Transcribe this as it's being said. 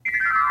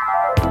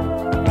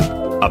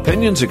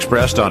Opinions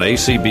expressed on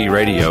ACB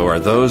Radio are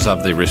those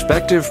of the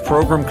respective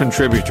program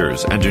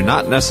contributors and do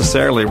not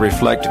necessarily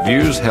reflect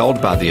views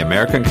held by the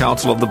American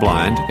Council of the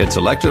Blind, its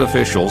elected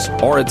officials,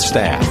 or its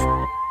staff.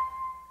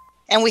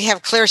 And we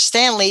have Claire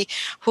Stanley,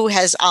 who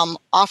has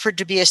offered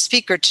to be a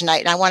speaker tonight.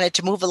 And I wanted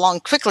to move along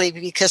quickly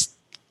because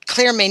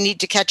Claire may need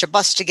to catch a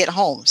bus to get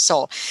home.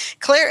 So,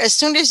 Claire, as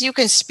soon as you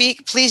can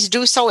speak, please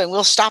do so, and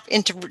we'll stop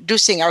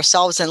introducing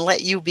ourselves and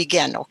let you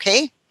begin,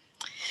 okay?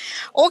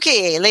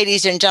 Okay,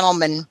 ladies and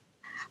gentlemen,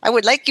 I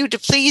would like you to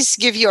please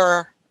give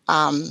your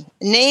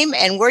name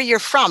and where you're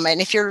from. And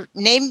if your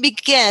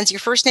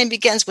first name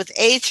begins with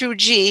A through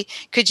G,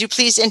 could you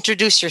please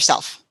introduce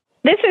yourself?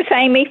 This is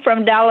Amy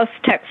from Dallas,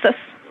 Texas.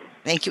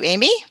 Thank you,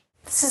 Amy.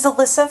 This is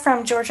Alyssa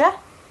from Georgia.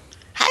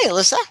 Hi,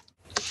 Alyssa.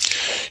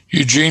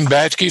 Eugene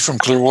Batke from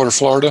Clearwater,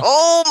 Florida.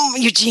 Oh,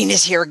 Eugene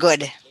is here.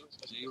 Good.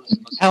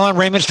 Alan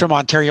Raymond from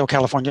Ontario,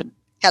 California.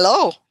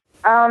 Hello.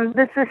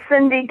 This is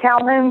Cindy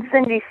Calhoun,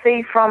 Cindy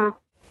C. from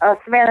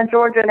Savannah,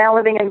 Georgia, now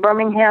living in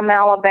Birmingham,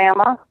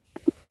 Alabama.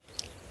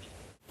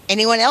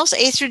 Anyone else,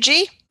 A through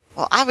G?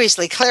 Well,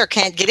 obviously, Claire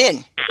can't get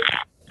in.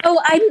 Oh,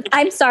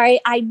 I'm sorry.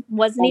 I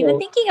wasn't even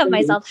thinking of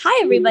myself.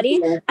 Hi, everybody.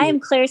 I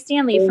am Claire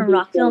Stanley from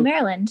Rockville,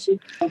 Maryland.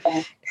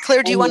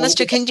 Claire, do you want us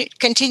to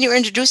continue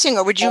introducing,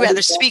 or would you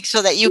rather speak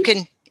so that you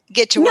can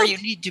get to where you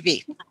need to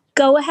be?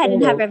 Go ahead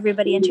and have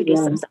everybody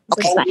introduce themselves.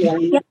 Okay.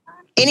 Yep.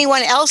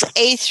 Anyone else,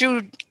 A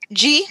through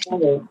G?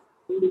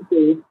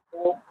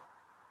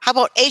 How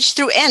about H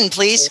through N,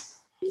 please?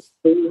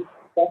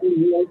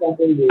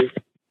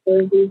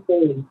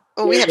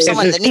 Oh, we have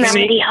someone that needs...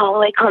 Remedy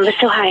Holloway, Columbus,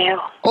 Ohio.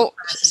 Oh,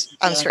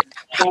 I'm sorry.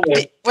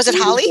 Was it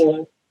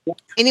Holly?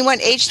 Anyone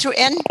H through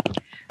N?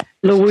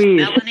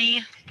 Louise.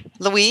 Melanie.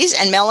 Louise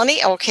and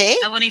Melanie, okay.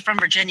 Melanie from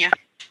Virginia.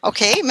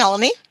 Okay,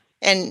 Melanie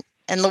and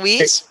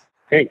Louise.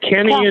 Hey,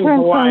 Kenny in Catherine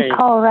Hawaii. from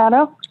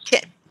Colorado.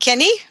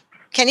 Kenny?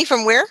 Kenny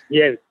from where?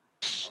 Yes,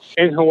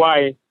 in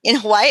Hawaii. In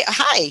Hawaii?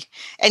 Hi.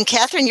 And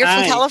Catherine, you're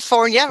from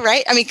California,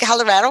 right? I mean,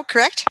 Colorado,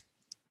 correct?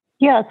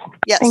 Yes.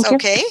 Yes, Thank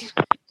okay. You.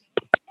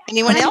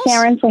 Anyone else?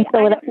 Karen from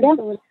Philadelphia.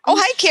 Oh,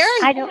 hi, Karen.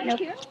 I don't know.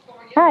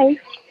 Hi.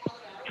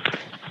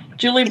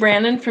 Julie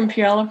Brandon from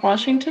Puyallup,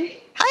 Washington.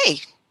 Hi.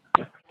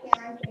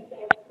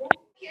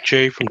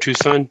 Jay from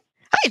Tucson.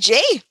 Hi,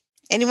 Jay.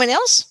 Anyone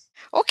else?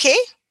 Okay.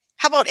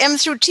 How about M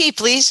through T,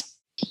 please?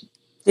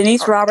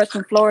 Denise Roberts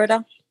from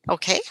Florida.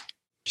 Okay.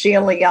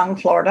 Sheila Young,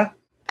 Florida.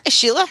 Hi,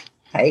 Sheila.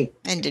 Hey.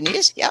 And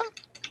Denise, yeah.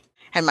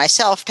 And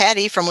myself,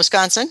 Patty from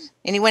Wisconsin.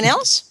 Anyone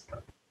else?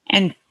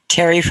 And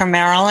Terry from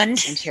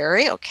Maryland. And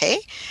Terry, okay.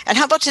 And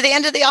how about to the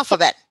end of the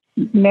alphabet?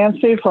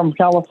 Nancy from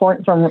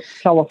California.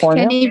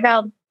 Penny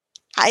Val.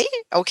 Hi.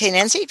 Okay,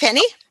 Nancy.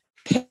 Penny.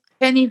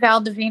 Penny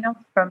Valdivino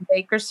from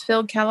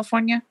Bakersfield,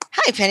 California.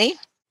 Hi, Penny.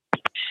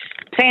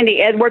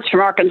 Sandy Edwards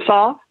from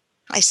Arkansas.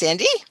 Hi,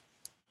 Sandy.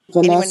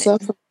 Vanessa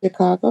from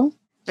Chicago.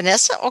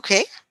 Vanessa,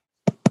 okay.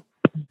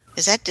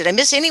 Did I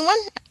miss anyone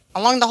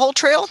along the whole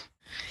trail?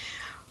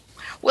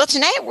 Well,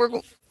 tonight we're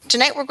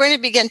going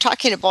to begin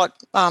talking about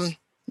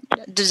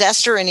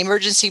disaster and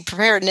emergency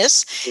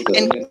preparedness.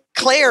 And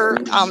Claire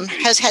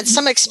has had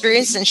some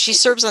experience, and she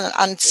serves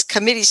on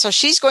committee, so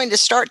she's going to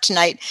start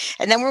tonight.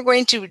 And then we're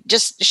going to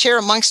just share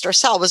amongst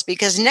ourselves,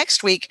 because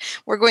next week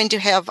we're going to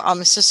have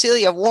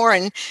Cecilia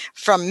Warren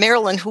from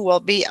Maryland, who will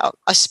be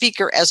a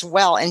speaker as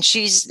well. And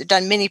she's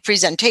done many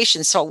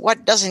presentations, so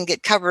what doesn't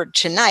get covered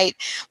tonight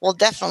will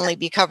definitely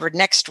be covered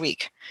next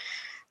week.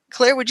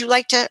 Claire, would you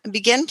like to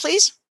begin,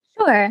 please?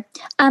 Sure.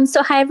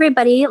 So hi,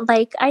 everybody.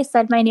 Like I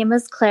said, my name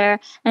is Claire.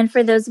 And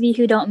for those of you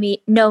who don't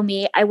know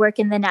me, I work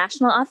in the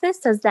national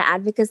office as the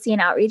advocacy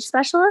and outreach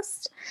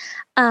specialist.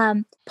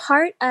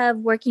 Part of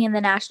working in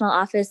the national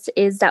office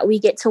is that we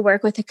get to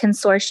work with a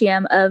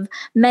consortium of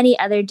many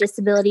other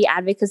disability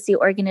advocacy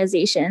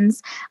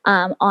organizations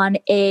on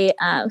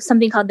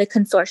something called the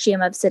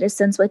Consortium of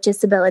Citizens with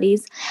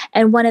Disabilities.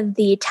 And one of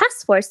the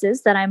task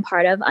forces that I'm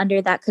part of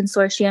under that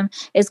consortium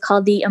is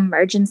called the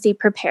Emergency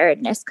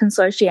Preparedness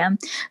Consortium.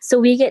 So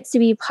we get to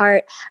be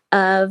part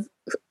of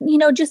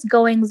just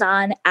goings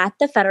on at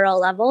the federal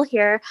level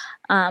here.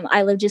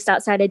 I live just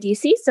outside of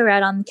DC, so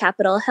right on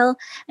Capitol Hill.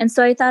 And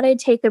so I thought I'd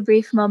take a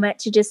brief moment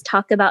to just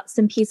talk about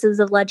some pieces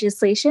of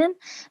legislation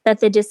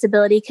that the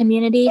disability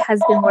community has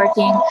been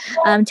working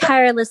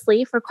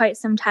tirelessly for quite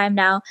some time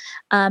now.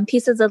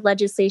 Pieces of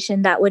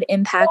legislation that would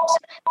impact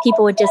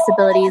people with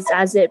disabilities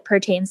as it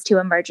pertains to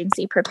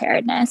emergency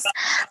preparedness.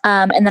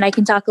 And then I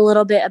can talk a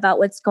little bit about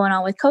what's going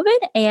on with COVID,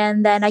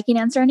 and then I can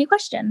answer any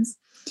questions.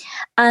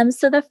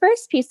 So the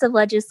first piece of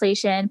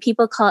legislation,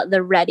 people call it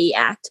the READY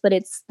Act, but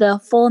the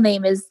full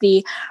name is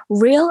the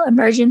Real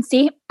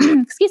Emergency,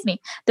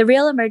 the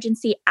Real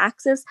Emergency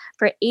Access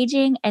for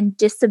Aging and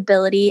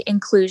Disability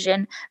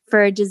Inclusion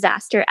for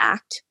Disaster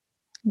Act,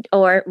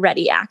 or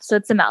READY Act. So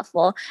it's a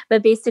mouthful,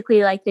 but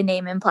basically, like the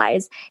name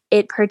implies,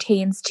 it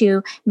pertains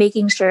to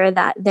making sure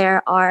that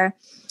there are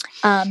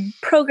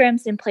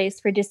programs in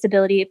place for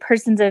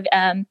persons of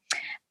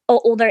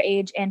older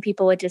age and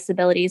people with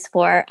disabilities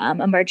for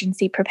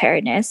emergency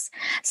preparedness.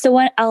 So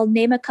I'll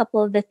name a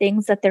couple of the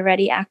things that the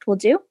READY Act will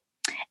do.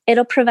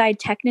 It'll provide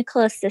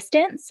technical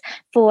assistance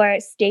for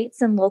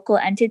states and local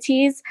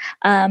entities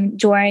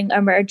during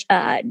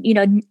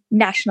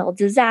national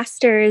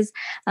disasters,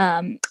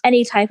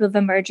 any type of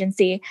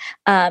emergency.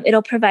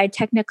 It'll provide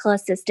technical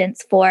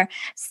assistance for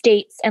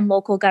states and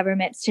local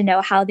governments to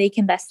know how they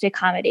can best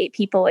accommodate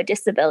people with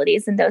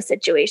disabilities in those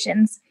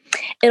situations.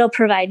 It'll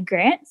provide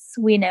grants.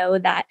 We know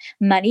that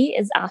money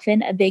is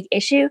often a big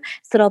issue,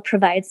 so it'll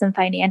provide some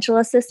financial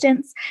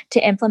assistance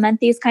to implement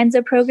these kinds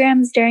of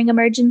programs during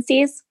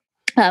emergencies.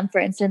 For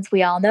instance,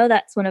 we all know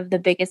that's one of the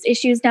biggest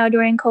issues now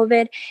during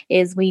COVID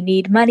is we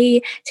need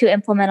money to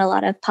implement a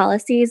lot of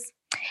policies.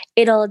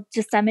 It'll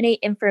disseminate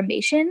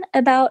information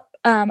about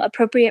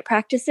appropriate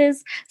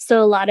practices.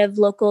 So a lot of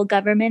local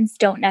governments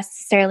don't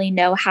necessarily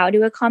know how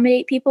to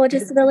accommodate people with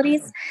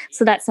disabilities.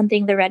 So that's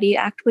something the READY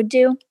Act would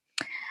do.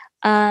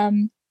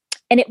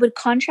 And it would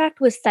contract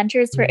with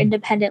Centers for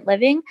Independent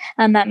Living.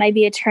 That might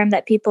be a term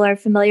that people are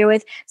familiar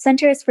with.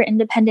 Centers for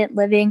Independent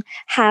Living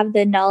have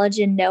the knowledge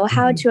and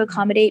know-how to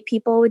accommodate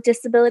people with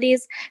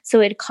disabilities. So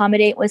it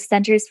accommodate with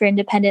Centers for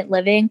Independent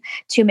Living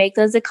to make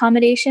those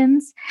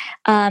accommodations.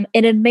 And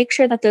it'd make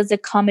sure that those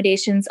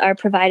accommodations are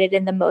provided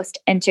in the most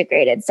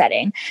integrated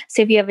setting.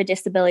 So if you have a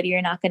disability,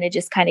 you're not going to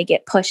just kind of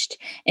get pushed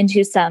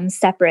into some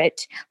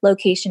separate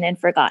location and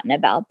forgotten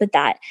about, but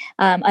that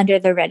under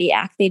the READY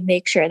Act, they'd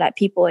make sure that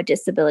people with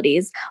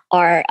disabilities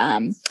are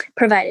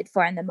provided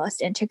for in the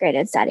most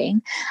integrated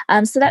setting.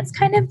 So that's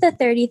kind of the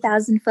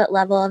 30,000 foot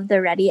level of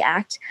the READY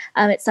Act.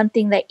 It's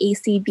something that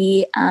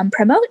ACB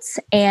promotes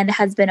and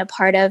has been a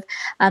part of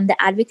the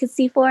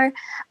advocacy for.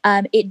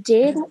 It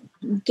did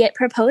get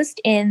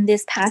proposed in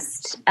this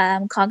past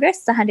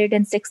Congress, the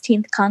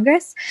 116th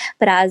Congress.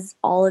 But as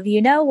all of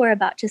you know, we're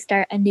about to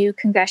start a new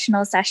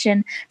congressional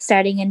session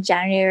starting in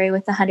January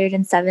with the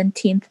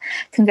 117th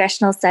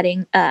congressional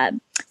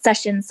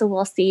session. So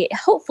we'll see.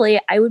 Hopefully,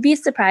 I would be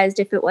surprised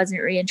if it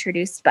wasn't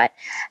reintroduced. But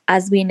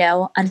as we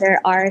know, under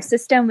our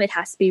system, it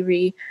has to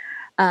be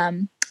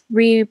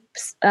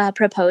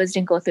proposed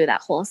and go through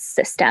that whole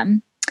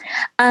system.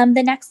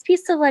 The next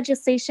piece of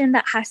legislation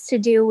that has to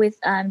do with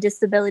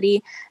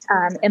disability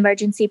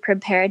emergency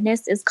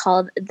preparedness is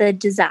called the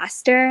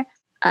Disaster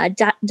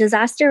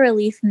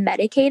Relief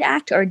Medicaid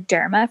Act, or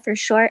DIRMA for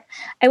short.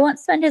 I won't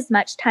spend as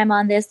much time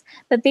on this,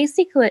 but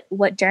basically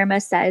what DIRMA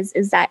says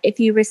is that if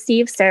you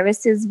receive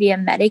services via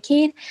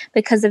Medicaid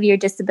because of your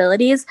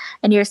disabilities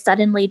and you're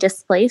suddenly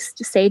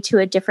displaced, say to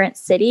a different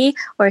city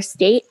or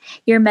state,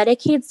 your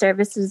Medicaid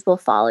services will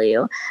follow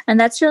you. And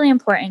that's really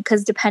important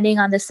because depending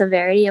on the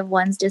severity of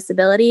one's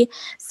disability,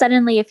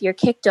 suddenly if you're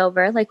kicked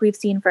over, like we've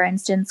seen, for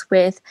instance,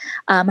 with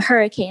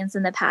hurricanes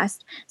in the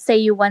past, say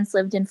you once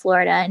lived in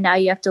Florida and now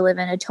you have to live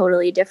in a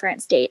totally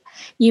different state,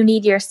 you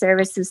need your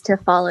services to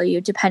follow you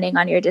depending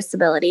on your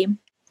disability.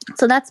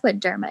 So that's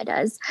what DIRMA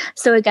does.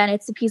 So again,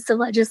 it's a piece of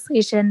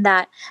legislation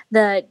that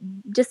the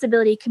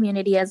disability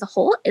community as a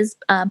whole is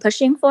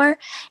pushing for,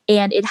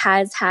 and it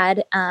has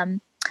had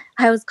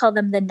I always call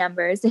them the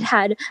numbers. It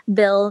had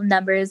bill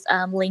numbers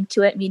linked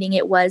to it, meaning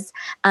it was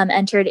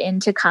entered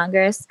into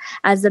Congress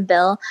as a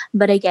bill.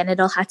 But again,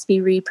 it'll have to be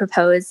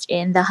reproposed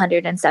in the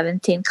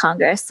 117th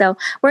Congress. So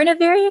we're in a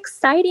very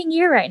exciting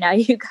year right now,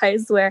 you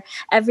guys, where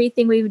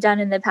everything we've done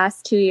in the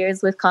past 2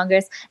 years with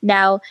Congress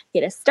now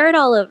get to start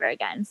all over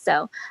again.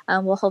 So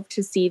we'll hope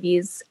to see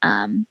these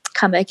come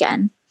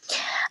again.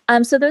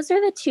 So those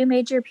are the two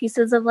major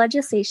pieces of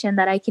legislation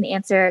that I can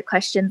answer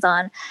questions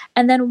on.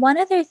 And then one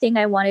other thing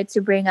I wanted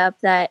to bring up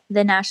that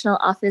the national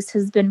office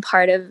has been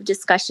part of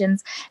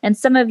discussions, and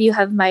some of you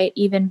might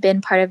even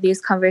been part of these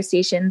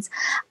conversations,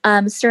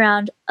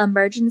 surround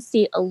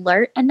emergency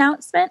alert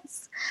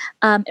announcements.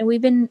 And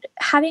we've been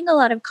having a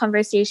lot of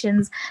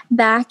conversations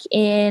back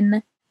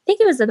in, I think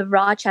it was at the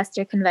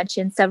Rochester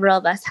Convention. Several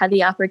of us had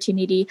the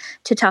opportunity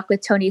to talk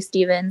with Tony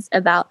Stevens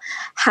about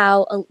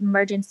how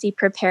emergency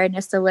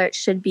preparedness alerts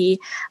should be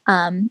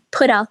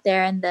put out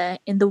there in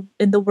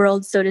the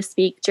world, so to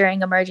speak,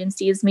 during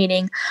emergencies,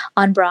 meaning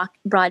on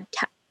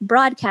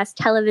broadcast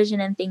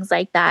television and things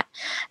like that.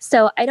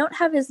 So I don't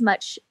have as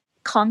much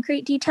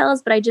concrete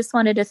details, but I just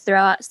wanted to throw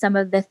out some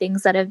of the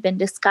things that have been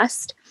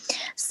discussed.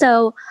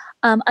 So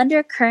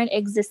under current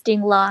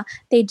existing law,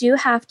 they do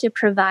have to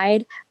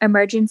provide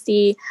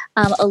emergency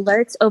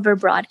alerts over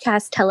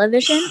broadcast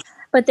television,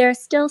 but there are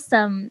still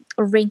some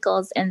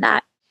wrinkles in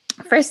that.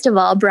 First of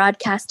all,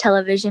 broadcast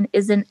television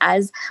isn't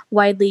as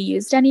widely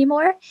used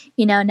anymore.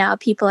 Now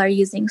people are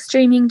using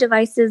streaming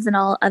devices and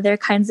all other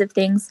kinds of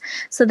things.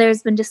 So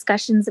there's been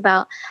discussions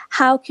about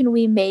how can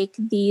we make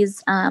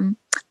these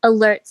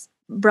alerts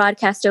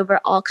broadcast over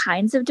all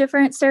kinds of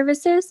different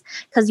services,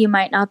 because you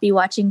might not be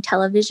watching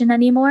television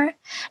anymore.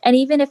 And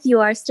even if you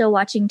are still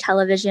watching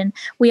television,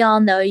 we all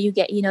know you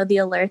get, the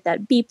alert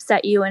that beeps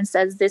at you and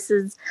says this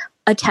is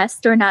a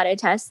test or not a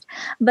test.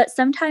 But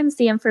sometimes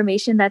the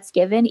information that's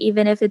given,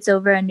 even if it's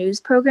over a news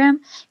program,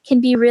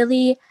 can be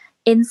really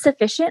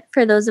insufficient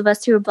for those of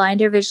us who are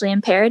blind or visually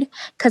impaired,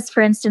 because,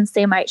 for instance,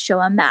 they might show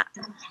a map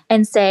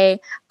and say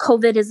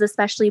COVID is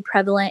especially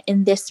prevalent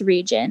in this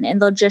region,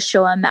 and they'll just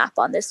show a map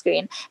on the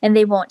screen, and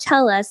they won't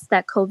tell us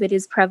that COVID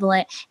is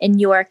prevalent in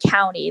your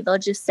county. They'll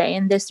just say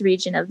in this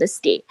region of the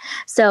state.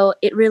 So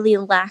it really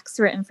lacks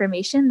for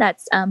information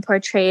that's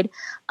portrayed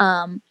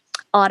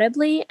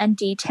audibly and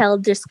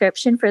detailed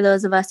description for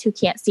those of us who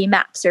can't see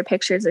maps or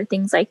pictures or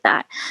things like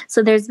that.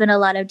 So there's been a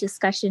lot of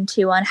discussion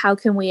too on how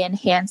can we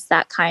enhance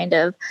that kind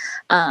of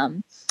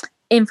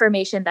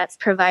information that's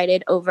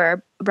provided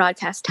over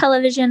broadcast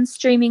television,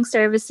 streaming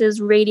services,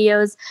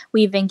 radios.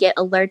 We even get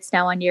alerts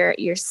now on your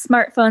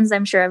smartphones.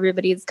 I'm sure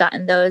everybody's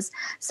gotten those.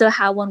 So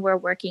how, when we're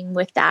working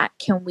with that,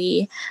 can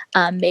we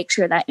make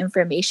sure that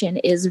information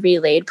is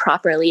relayed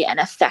properly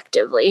and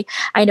effectively?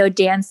 I know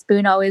Dan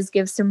Spoon always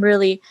gives some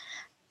really,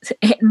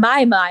 in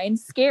my mind,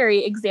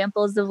 scary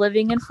examples of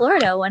living in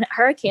Florida when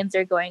hurricanes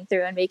are going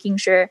through, and making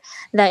sure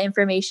that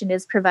information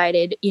is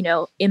provided,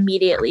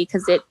 immediately,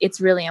 because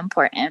it's really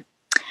important.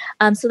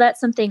 So that's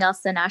something else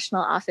the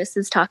national office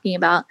is talking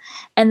about.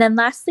 And then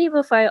lastly,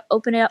 before I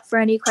open it up for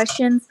any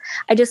questions,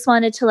 I just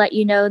wanted to let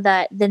you know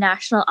that the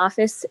national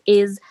office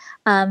is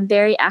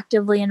very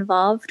actively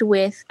involved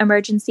with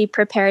emergency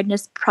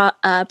preparedness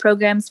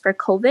programs for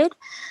COVID.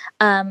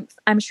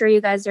 I'm sure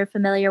you guys are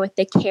familiar with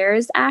the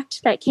CARES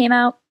Act that came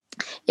out.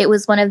 It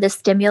was one of the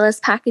stimulus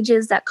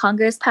packages that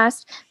Congress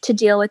passed to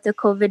deal with the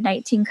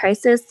COVID-19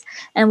 crisis.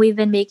 And we've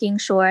been making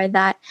sure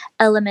that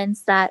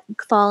elements that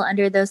fall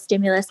under those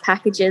stimulus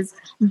packages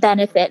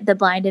benefit the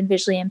blind and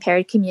visually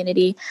impaired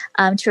community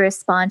to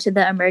respond to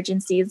the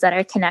emergencies that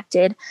are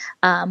connected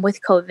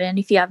with COVID. And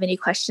if you have any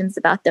questions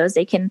about those,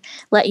 they can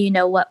let you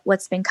know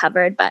what's been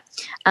covered. But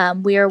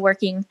we are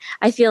working,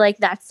 I feel like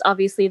that's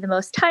obviously the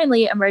most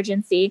timely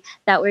emergency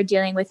that we're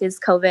dealing with is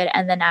COVID.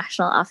 And the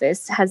national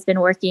office has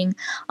been working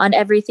on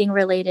everything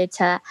related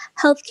to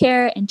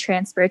healthcare and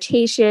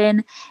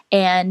transportation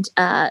and,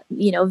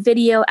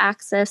 video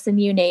access,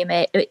 and you name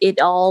it. It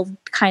all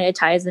kind of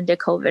ties into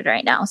COVID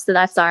right now. So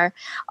that's our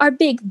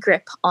big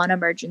grip on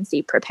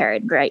emergency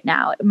preparedness right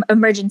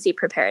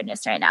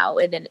now,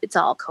 and it's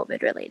all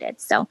COVID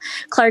related. So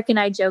Clark and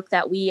I joke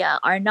that we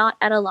are not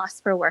at a loss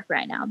for work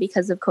right now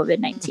because of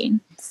COVID-19.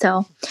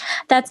 So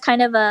that's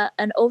kind of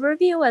an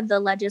overview of the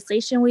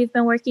legislation we've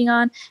been working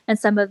on and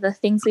some of the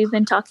things we've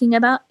been talking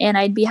about. And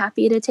I'd be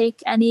happy to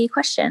take any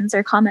questions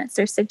or comments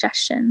or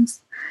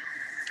suggestions.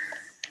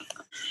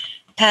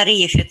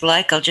 Patty, if you'd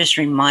like, I'll just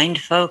remind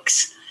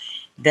folks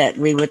that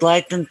you would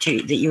like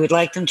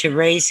them to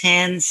raise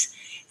hands.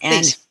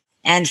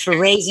 And for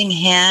raising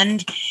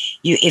hand,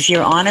 if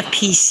you're on a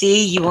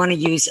PC, you want to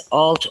use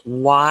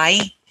Alt-Y.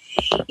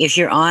 If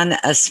you're on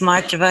a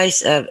smart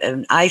device,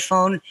 an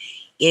iPhone,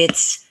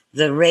 it's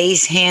the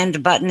raise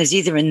hand button is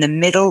either in the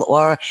middle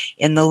or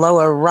in the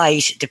lower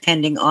right,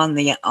 depending on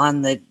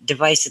the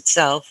device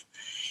itself.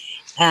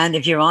 And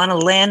if you're on a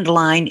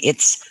landline,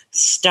 it's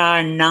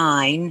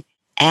 *9.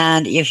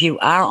 And if you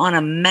are on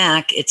a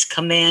Mac, it's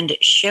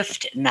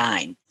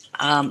Command-Shift-9.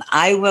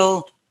 I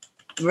will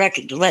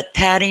let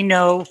Patty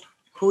know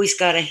who's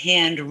got a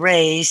hand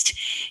raised.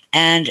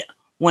 And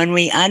when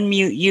we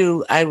unmute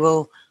you, I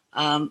will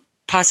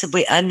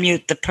possibly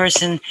unmute the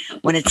person.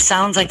 When it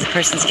sounds like the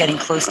person's getting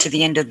close to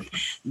the end of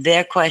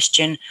their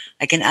question,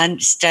 I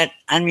can start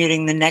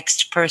unmuting the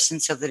next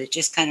person so that it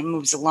just kind of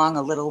moves along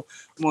a little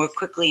more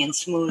quickly and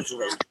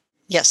smoothly.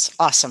 Yes,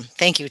 awesome.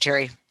 Thank you,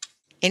 Terry.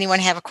 Anyone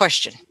have a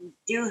question? We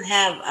do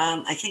have,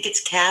 I think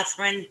it's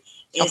Catherine.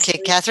 Okay,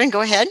 Catherine,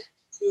 go ahead.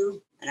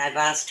 And I've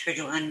asked her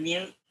to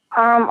unmute.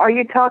 Are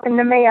you talking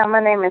to me? My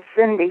name is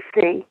Cindy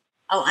C.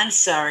 Oh, I'm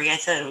sorry. I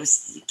thought it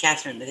was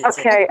Catherine. But it's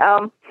okay.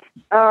 All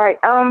right.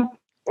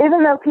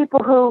 Even though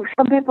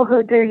some people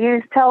who do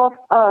use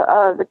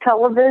the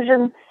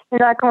television,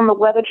 like on the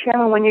Weather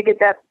Channel, when you get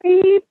that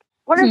beep,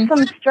 what are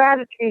some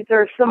strategies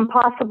or some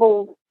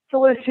possible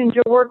solutions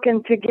you're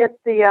working to get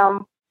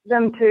them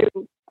to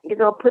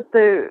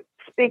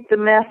speak the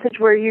message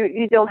where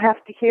you don't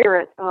have to hear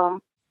it.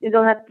 You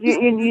don't have to,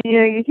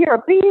 you hear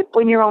a beep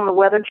when you're on the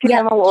Weather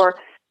Channel or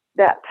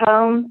that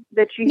tone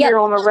that you hear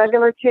on a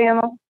regular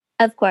channel.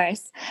 Of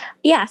course.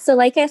 Yeah. So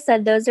like I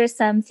said, those are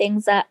some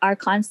things that are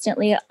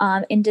constantly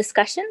in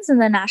discussions in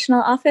the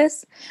national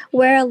office,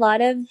 where a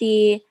lot of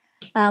the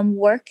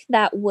work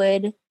that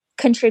would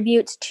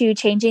contribute to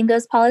changing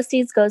those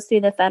policies goes through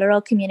the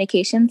Federal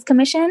Communications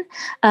Commission.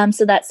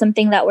 So that's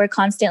something that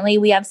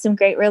we have some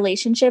great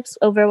relationships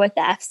over with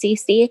the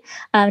FCC.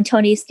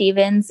 Tony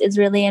Stevens is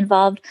really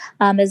involved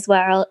as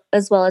well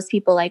as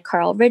people like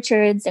Carl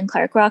Richards and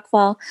Clark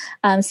Rockfall.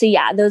 So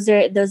yeah, those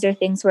are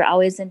things we're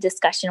always in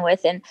discussion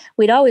with, and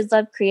we'd always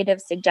love creative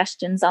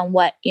suggestions on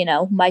what,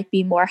 might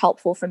be more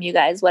helpful from you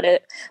guys, whether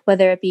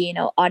it be,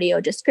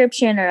 audio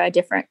description or a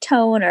different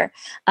tone or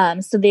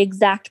so the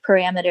exact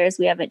parameters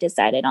we haven't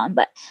decided on.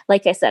 But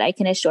like I said, I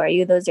can assure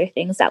you those are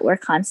things that we're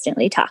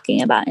constantly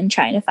talking about and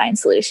trying to find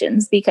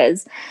solutions,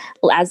 because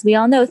as we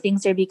all know,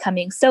 things are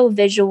becoming so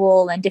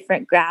visual and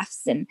different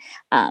graphs, and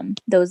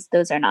those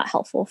are not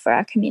helpful for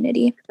our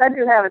community. I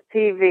do have a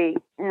TV,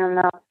 and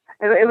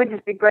it would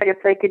just be great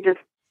if they could just,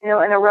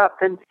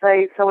 interrupt and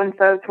say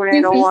so-and-so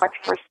tornado watch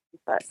for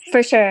such.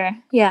 For sure,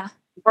 yeah.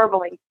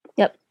 Verbally.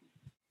 Yep.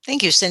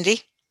 Thank you,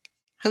 Cindy.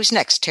 Who's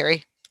next,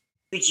 Terry?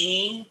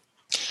 Eugene.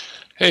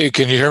 Hey,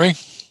 can you hear me?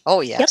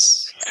 Oh,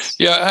 yes.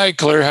 Yep. Yeah. Hi,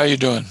 Claire. How you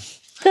doing?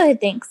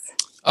 Good, thanks.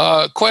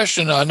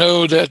 Question. I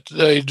know that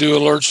they do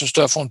alerts and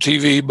stuff on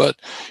TV, but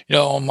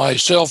on my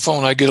cell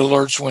phone, I get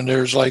alerts when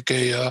there's like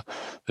a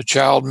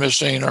child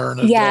missing or an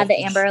adult. Yeah,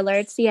 the Amber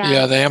Alerts.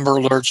 Yeah, the Amber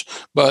Alerts.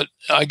 But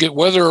I get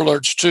weather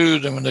alerts too.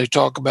 Then when they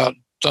talk about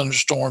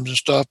thunderstorms and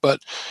stuff, but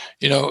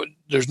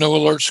there's no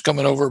alerts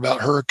coming over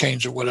about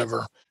hurricanes or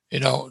whatever.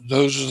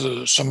 Those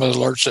are some of the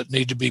alerts that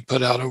need to be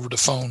put out over the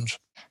phones.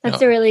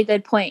 That's a really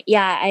good point.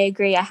 Yeah, I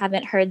agree. I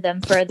haven't heard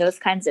them for those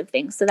kinds of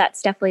things. So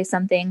that's definitely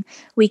something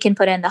we can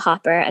put in the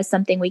hopper as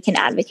something we can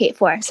advocate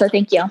for. So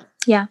thank you.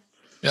 Yeah.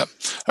 Yep.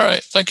 All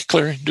right. Thank you,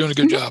 Claire. You're doing a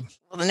good job.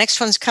 Well, the next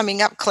one's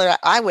coming up, Claire.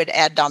 I would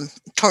add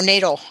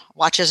tornado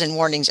watches and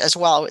warnings as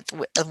well,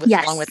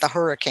 along with the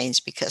hurricanes,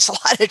 because a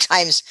lot of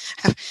times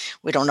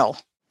we don't know.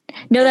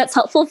 No, that's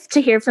helpful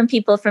to hear from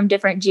people from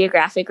different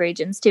geographic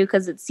regions too,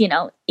 because it's,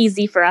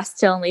 easy for us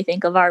to only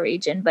think of our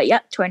region. But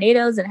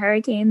tornadoes and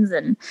hurricanes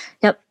and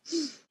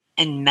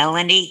And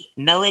Melody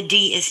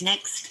is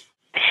next.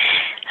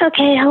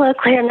 Okay, hello,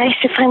 Claire. Nice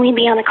to finally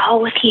be on a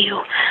call with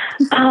you.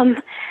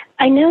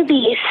 I know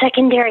the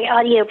secondary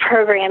audio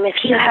program,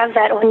 if you have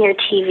that on your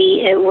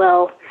TV, it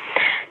will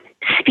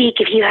speak.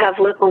 If you have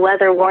local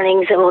weather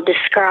warnings, it will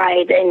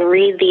describe and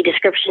read the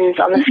descriptions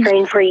on the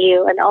screen for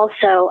you. And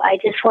also, I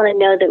just want to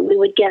know that we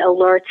would get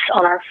alerts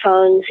on our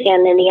phones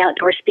and in the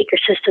outdoor speaker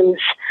systems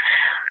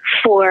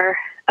for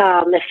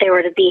if there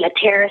were to be a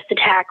terrorist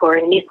attack or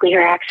a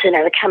nuclear accident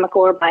or the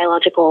chemical or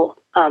biological,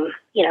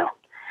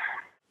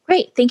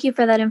 Great. Thank you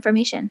for that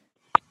information.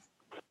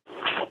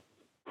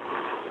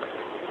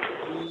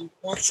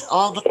 That's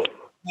all the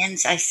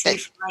hands I see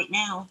for right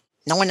now.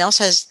 No one else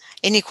has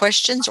any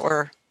questions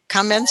or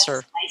comments? Or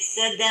I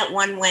said that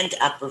one went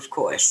up, of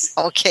course.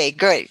 Okay,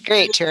 great,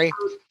 Terry.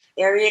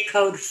 Area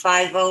code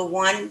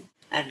 501.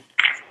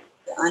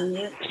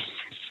 Unmute.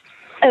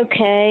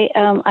 Okay,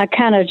 I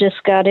kind of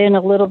just got in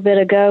a little bit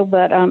ago,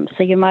 but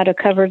so you might have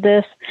covered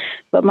this.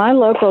 But my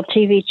local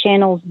TV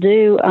channels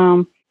do,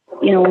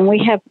 when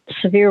we have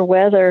severe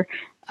weather,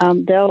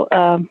 they'll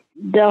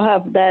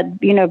have that,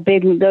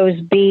 big those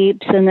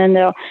beeps, and then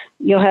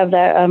you'll have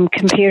that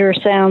computer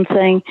sound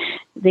thing.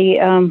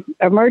 The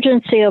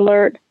emergency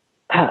alert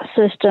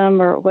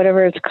system, or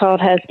whatever it's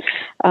called, has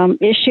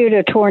issued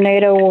a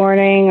tornado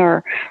warning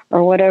or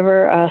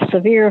whatever, a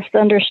severe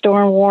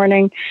thunderstorm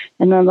warning,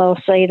 and then they'll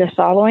say the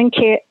following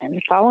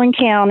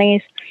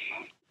counties,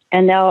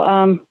 and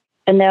they'll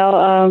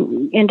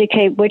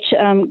indicate which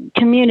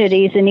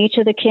communities in each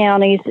of the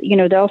counties.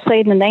 They'll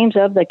say the names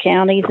of the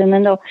counties, and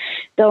then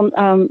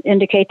they'll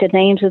indicate the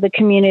names of the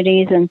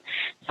communities. And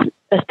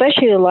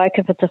especially like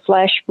if it's a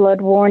flash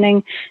flood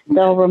warning,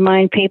 they'll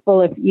remind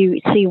people if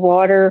you see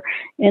water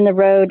in the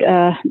road,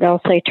 they'll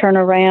say turn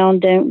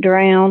around, don't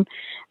drown.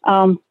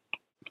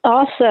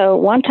 Also,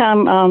 one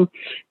time,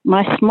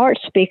 my smart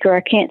speaker,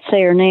 I can't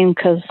say her name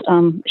because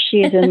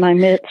she is in my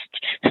midst,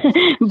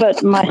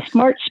 but my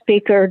smart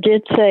speaker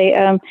did say,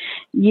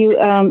 you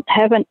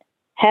haven't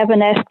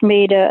asked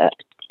me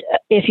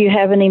if you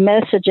have any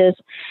messages.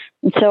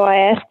 And so I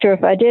asked her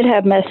if I did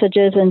have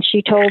messages, and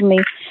she told me,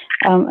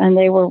 and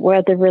they were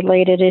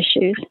weather-related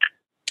issues.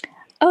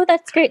 Oh,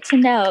 that's great to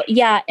know.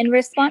 Yeah, in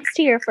response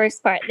to your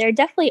first part, there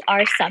definitely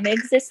are some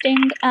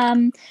existing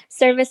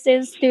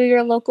services through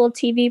your local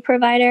TV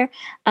provider.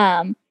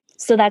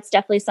 So that's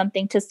definitely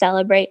something to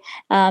celebrate.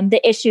 The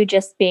issue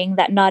just being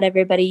that not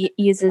everybody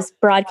uses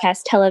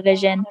broadcast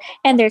television,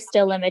 and there's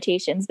still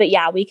limitations. But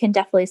yeah, we can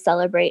definitely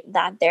celebrate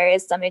that there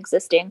is some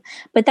existing.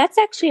 But that's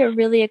actually a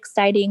really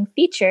exciting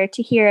feature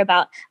to hear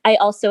about. I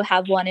also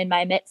have one in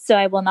my midst, so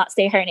I will not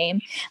say her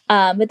name.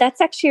 But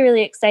that's actually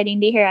really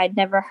exciting to hear. I'd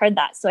never heard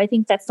that. So I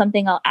think that's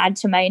something I'll add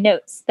to my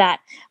notes, that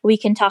we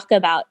can talk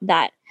about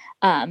that.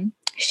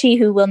 She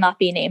who will not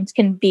be named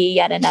can be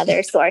yet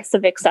another source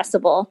of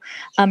accessible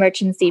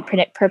emergency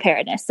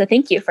preparedness. So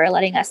thank you for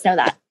letting us know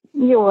that.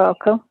 You're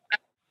welcome.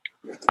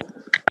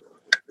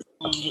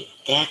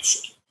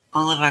 That's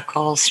all of our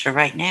calls for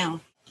right now.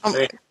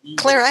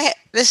 Claire,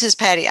 this is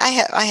Patty. I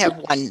have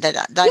one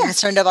that I'm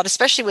concerned about,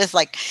 especially with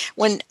like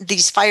when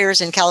these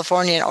fires in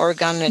California and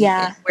Oregon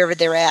and wherever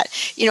they're at.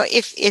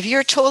 If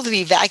you're told to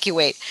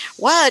evacuate,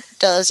 what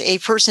does a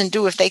person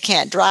do if they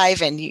can't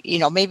drive and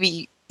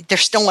maybe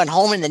there's no one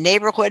home in the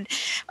neighborhood?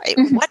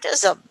 What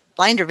does a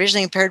blind or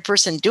visually impaired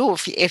person do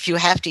if you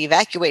have to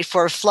evacuate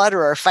for a flood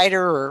or a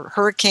fire or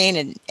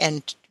hurricane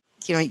and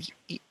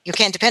you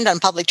can't depend on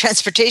public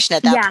transportation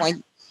at that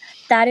point?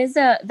 That is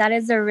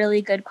a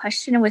really good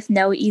question with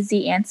no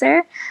easy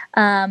answer.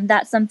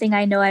 That's something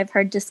I know I've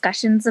heard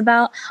discussions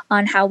about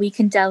on how we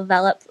can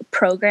develop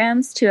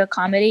programs to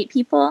accommodate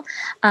people.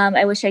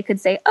 I wish I could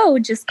say, oh,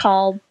 just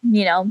call,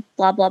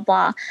 blah, blah,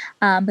 blah.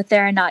 But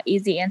there are not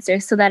easy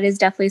answers. So that is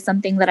definitely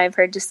something that I've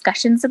heard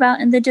discussions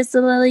about in the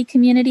disability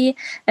community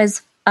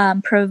as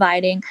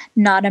providing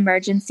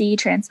non-emergency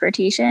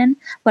transportation.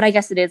 But I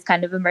guess it is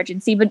kind of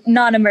emergency, but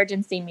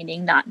non-emergency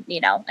meaning not,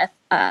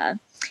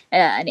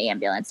 an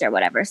ambulance or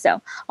whatever. So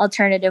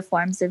alternative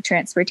forms of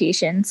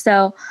transportation.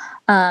 So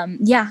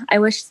I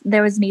wish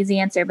there was an easy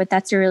answer, but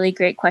that's a really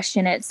great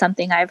question. It's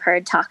something I've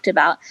heard talked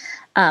about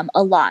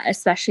a lot,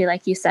 especially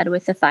like you said,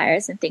 with the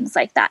fires and things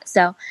like that.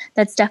 So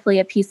that's definitely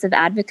a piece of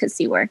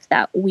advocacy work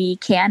that we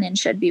can and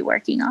should be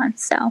working on.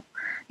 So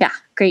yeah,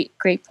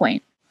 great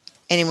point.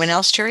 Anyone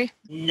else, Terry?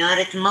 Not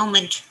at the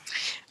moment.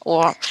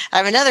 Well, I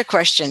have another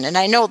question, and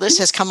I know this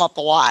has come up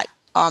a lot.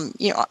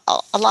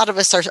 A lot of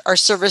us are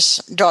service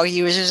dog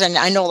users, and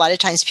I know a lot of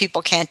times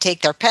people can't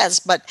take their pets,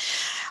 but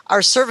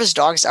our service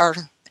dogs are,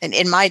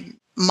 in my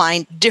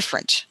mind,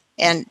 different.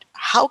 And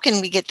how can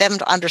we get them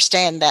to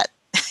understand that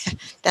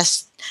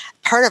that's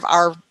part of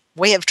our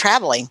way of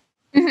traveling,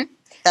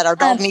 that our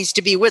dog needs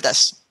to be with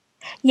us?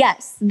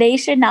 Yes, they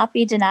should not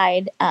be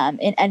denied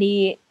in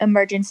any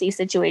emergency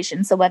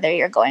situation. So whether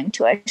you're going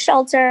to a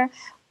shelter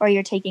or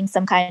you're taking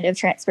some kind of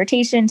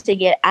transportation to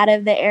get out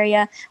of the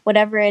area,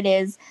 whatever it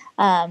is,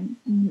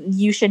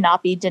 you should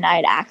not be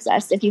denied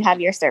access if you have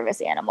your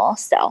service animal.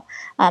 So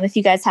if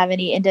you guys have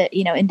any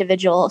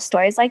individual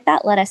stories like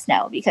that, let us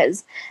know,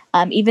 because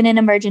even in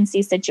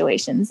emergency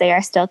situations, they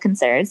are still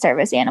considered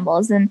service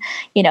animals, and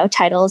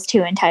Titles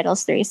 2 and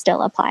Titles 3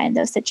 still apply in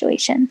those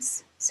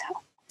situations. So.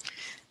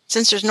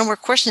 Since there's no more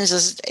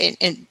questions,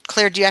 and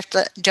Claire, do you have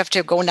to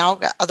go now?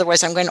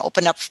 Otherwise, I'm going to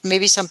open up.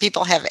 Maybe some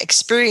people have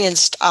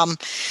experienced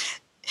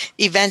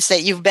events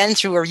that you've been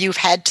through, or you've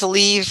had to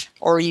leave,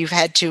 or you've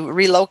had to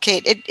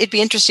relocate. It'd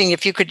be interesting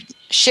if you could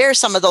share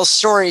some of those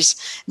stories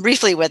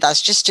briefly with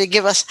us, just to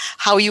give us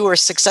how you were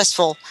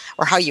successful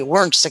or how you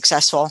weren't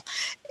successful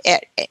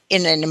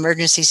in an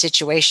emergency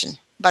situation.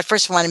 But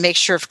first, I want to make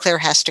sure if Claire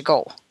has to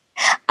go.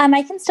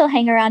 I can still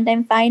hang around.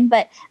 I'm fine.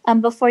 But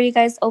before you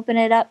guys open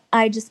it up,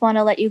 I just want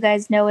to let you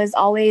guys know, as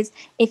always,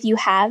 if you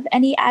have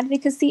any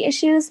advocacy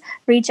issues,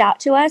 reach out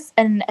to us,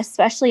 and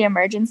especially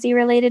emergency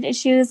related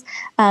issues.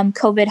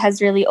 COVID has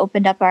really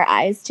opened up our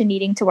eyes to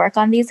needing to work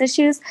on these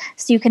issues.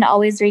 So you can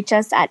always reach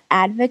us at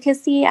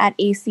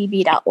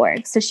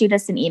advocacy@acb.org. So shoot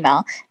us an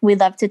email. We'd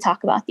love to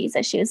talk about these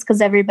issues, because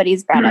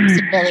everybody's brought up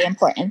some really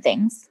important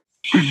things.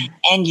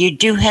 And you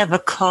do have a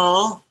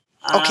call.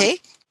 Okay.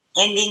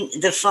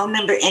 The phone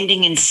number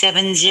ending in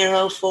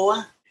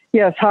 704?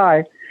 Yes,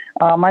 hi.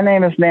 My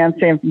name is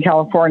Nancy. I'm from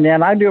California,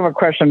 and I do have a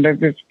question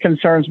that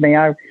concerns me.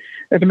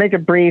 To make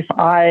it brief,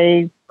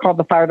 I called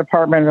the fire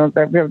department.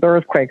 There are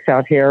earthquakes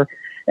out here,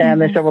 and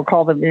they said, "Well,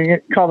 call the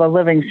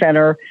Living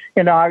Center."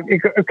 Can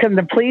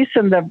the police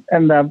and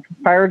the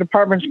fire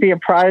departments be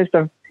apprised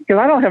of? Because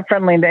I don't have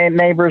friendly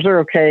neighbors.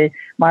 Or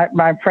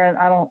my friend,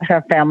 I don't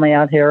have family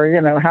out here.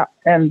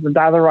 And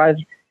otherwise.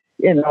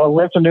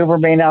 Lyft and Uber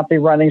may not be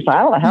running, so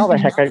I don't know how the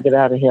heck I get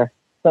out of here.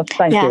 So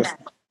thank you.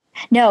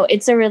 No,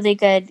 it's a really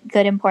good,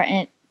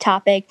 important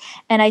topic.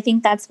 And I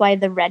think that's why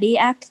the READY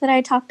Act that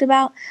I talked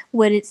about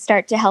would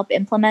start to help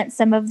implement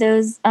some of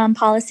those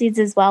policies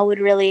as well, would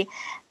really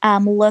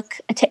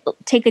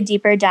take a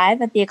deeper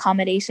dive at the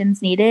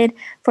accommodations needed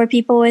for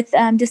people with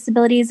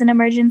disabilities in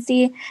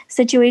emergency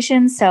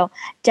situations. So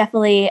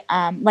definitely,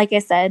 like I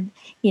said,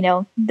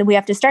 we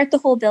have to start the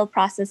whole bill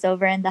process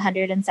over in the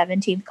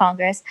 117th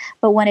Congress.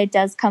 But when it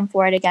does come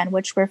forward again,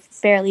 which we're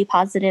fairly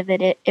positive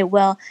it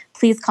will,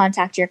 please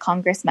contact your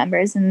Congress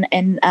members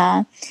and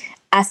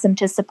ask them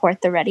to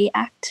support the READY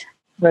Act.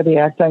 READY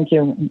Act, thank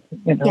you.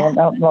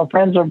 Well,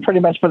 friends are pretty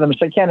much for them,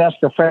 so you can't ask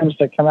your friends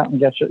to come out and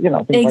get you, things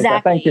exactly, like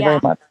that. Thank you very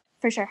much.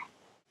 For sure.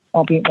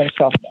 I'll be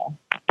myself now.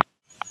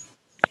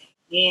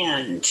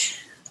 And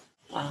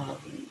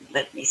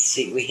let me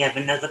see, we have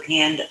another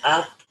hand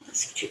up.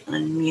 Let's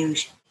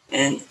unmute.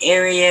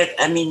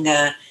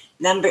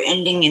 Number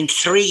ending in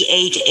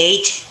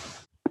 388.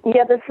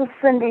 Yeah, this is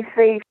Cindy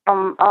C.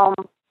 from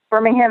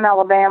Birmingham,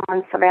 Alabama,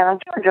 and Savannah,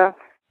 Georgia.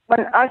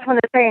 I just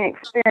wanted to say an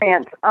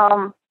experience.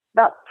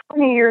 About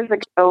 20 years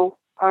ago,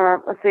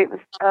 or let's see, it was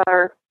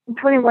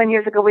 21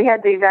 years ago, we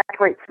had to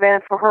evacuate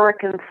Savannah for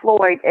Hurricane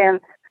Floyd,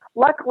 and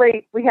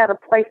luckily we had a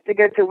place to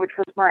go to, which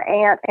was my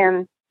aunt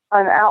in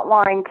an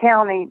outlying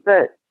county.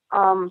 But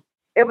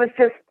it was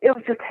just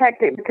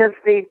hectic, because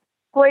the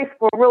police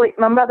were really.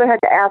 My mother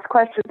had to ask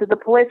questions, and the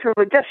police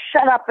were just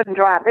shut up and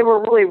drive. They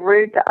were really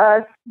rude to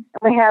us.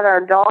 We had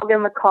our dog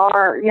in the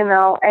car, and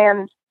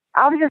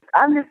I'm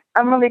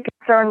really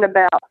concerned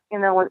about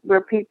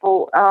where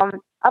people.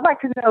 I'd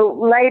like to know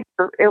later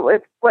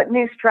what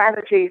new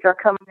strategies are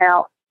coming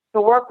out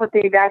to work with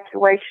the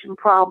evacuation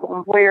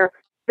problem, where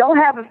you don't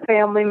have a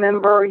family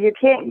member, you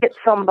can't get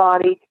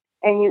somebody,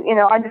 and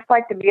I'd just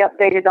like to be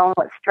updated on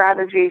what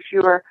strategies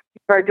you are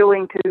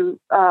doing to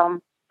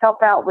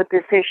help out with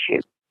this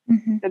issue.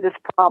 to this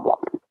problem?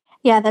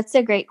 Yeah, that's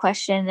a great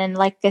question. And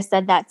like I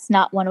said, that's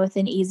not one with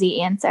an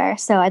easy answer.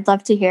 So I'd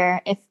love to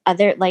hear if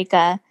other, like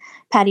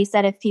Patty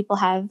said, if people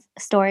have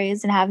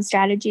stories and have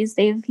strategies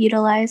they've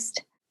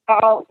utilized.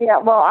 Oh, yeah.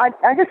 Well, I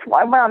just,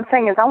 what I'm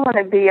saying is I want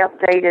to be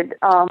updated,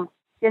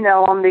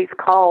 on these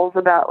calls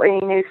about any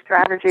new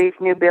strategies,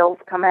 new bills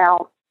come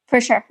out.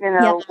 For sure.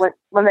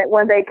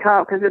 When they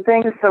come, because the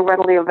thing is so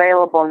readily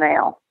available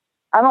now.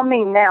 I don't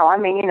mean now. I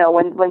mean,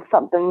 when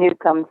something new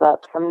comes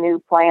up, some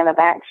new plan of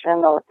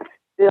action or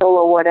bill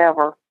or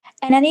whatever.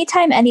 And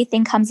anytime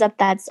anything comes up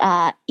that's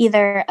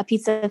either a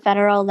piece of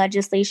federal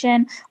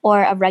legislation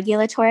or a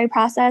regulatory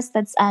process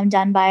that's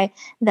done by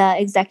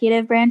the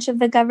executive branch of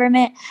the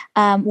government,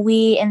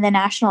 we in the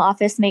national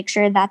office make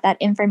sure that that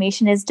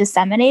information is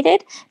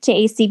disseminated to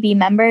ACB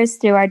members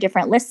through our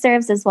different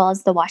listservs as well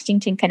as the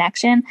Washington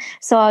Connection.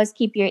 So always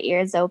keep your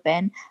ears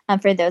open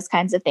for those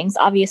kinds of things.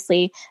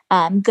 Obviously,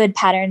 good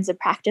patterns of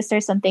practice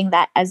are something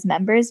that as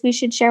members we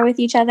should share with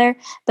each other.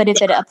 But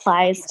if it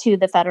applies to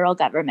the federal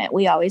government,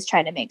 we always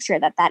try to make sure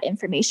that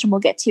information will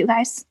get to you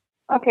guys.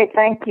 Okay,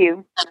 thank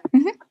you.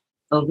 Mm-hmm.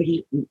 Over to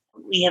you.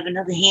 We have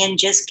another hand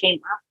just came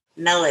up.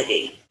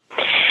 Melody.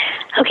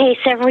 Okay,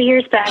 several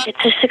years back, it's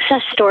a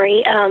success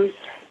story. I'm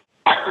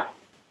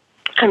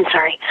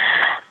sorry.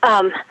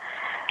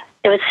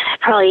 It was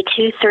probably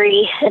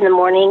 2-3 in the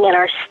morning, and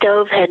our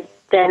stove had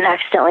been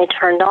accidentally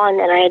turned on,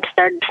 and I had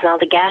started to smell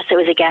the gas. It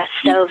was a gas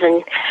stove,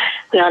 and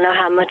we all know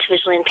how much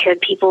visually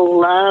impaired people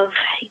love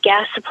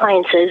gas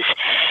appliances.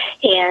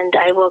 And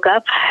I woke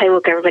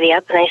everybody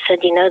up, and I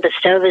said, the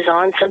stove is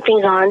on,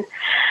 something's on.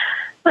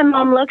 My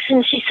mom looks,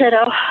 and she said,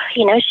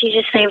 she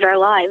just saved our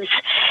lives.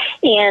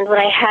 And when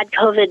I had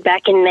COVID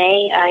back in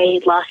May,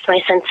 I lost my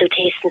sense of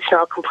taste and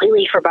smell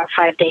completely for about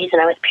 5 days, and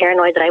I was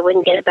paranoid that I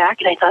wouldn't get it back,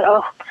 and I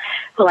thought,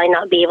 will I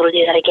not be able to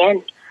do that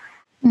again?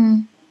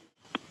 Mm.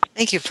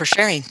 Thank you for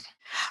sharing.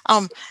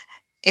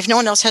 If no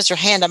one else has their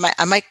hand,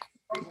 I might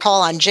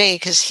call on Jay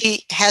because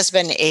he has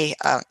been a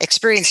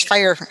experienced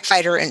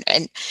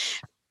firefighter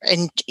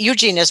and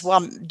Eugene as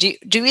well. Do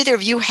either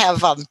of you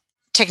have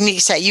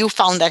techniques that you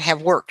found that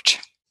have worked?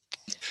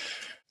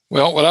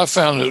 Well, what I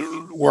found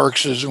that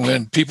works is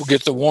when people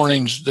get the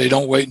warnings, they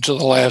don't wait until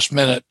the last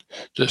minute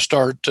to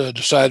start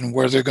deciding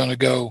where they're going to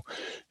go.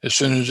 As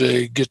soon as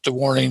they get the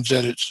warnings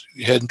that it's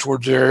heading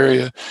towards their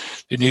area,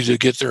 they need to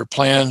get their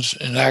plans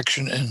in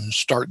action and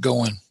start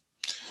going.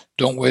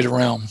 Don't wait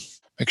around.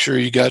 Make sure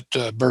you got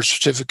birth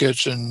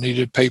certificates and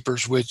needed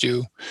papers with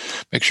you.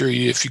 Make sure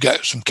if you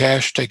got some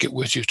cash, take it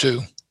with you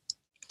too.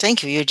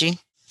 Thank you, Eugene.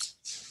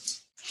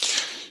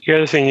 The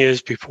other thing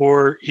is,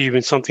 before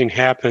even something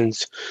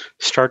happens,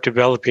 start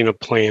developing a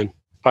plan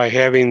by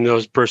having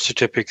those birth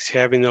certificates,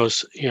 having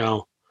those,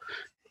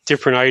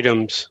 different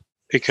items,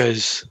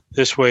 because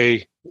this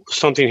way,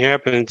 something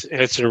happens,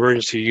 it's an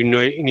emergency. You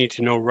need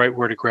to know right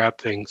where to grab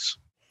things.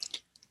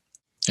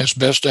 It's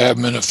best to have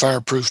them in a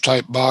fireproof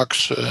type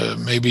box,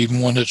 maybe even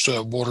one that's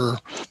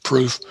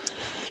waterproof.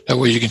 That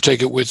way you can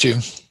take it with you.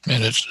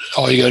 And it's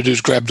all you got to do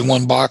is grab the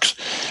one box,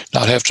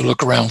 not have to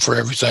look around for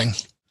everything.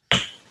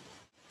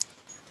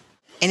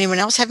 Anyone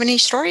else have any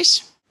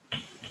stories?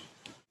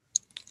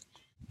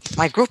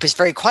 My group is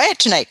very quiet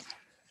tonight.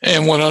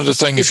 And one other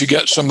thing, if you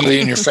got somebody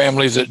in your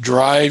family that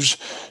drives,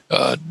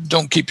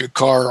 don't keep your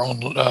car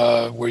on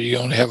where you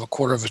only have a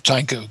quarter of a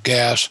tank of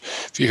gas.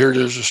 If you hear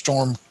there's a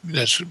storm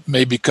that's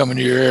maybe coming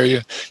to your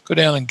area, go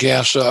down and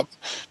gas up,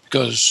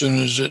 because as soon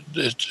as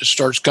it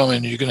starts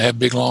coming, you're going to have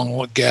big,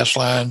 long gas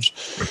lines,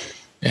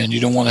 and you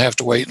don't want to have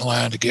to wait in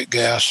line to get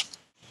gas.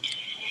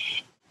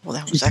 Well,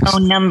 that was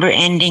phone number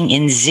ending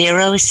in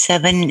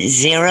 070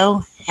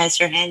 has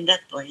her hand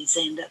up or his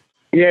hand up.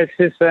 Yes,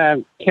 it's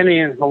Kenny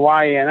in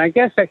Hawaii, and I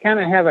guess I kind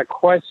of have a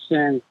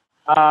question.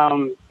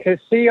 Because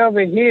see,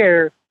 over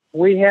here,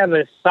 we have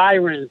the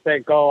sirens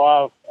that go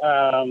off.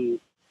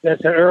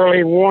 That's an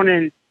early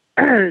warning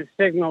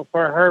signal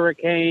for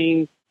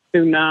hurricane,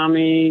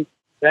 tsunami,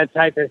 that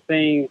type of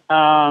thing.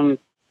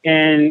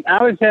 And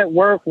I was at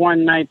work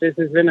one night, this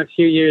has been a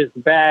few years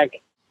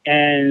back,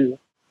 and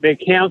they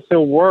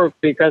canceled work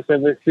because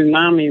of a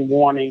tsunami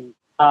warning.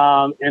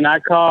 And I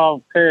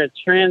called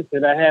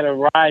paratransit. I had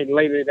a ride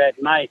later that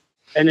night.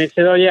 And they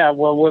said,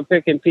 we're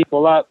picking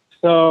people up.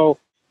 So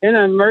in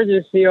an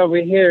emergency over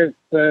here,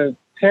 the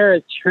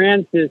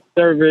paratransit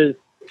service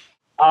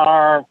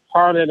are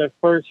part of the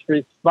first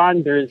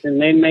responders,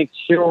 and they make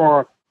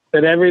sure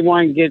that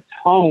everyone gets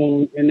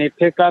home, and they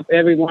pick up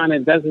everyone.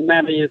 It doesn't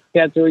matter your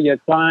schedule, your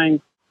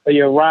time, or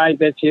your ride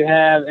that you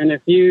have. And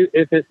if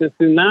it's a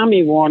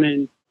tsunami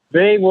warning,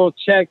 they will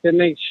check to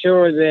make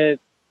sure that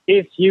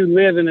if you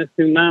live in a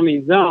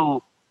tsunami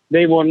zone,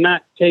 they will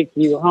not take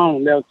you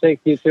home. They'll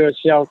take you to a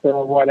shelter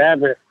or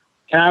whatever.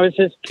 And I was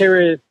just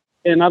curious,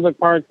 in other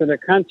parts of the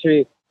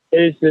country,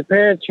 is the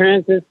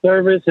paratransit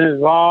service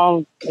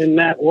involved in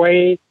that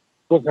way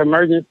with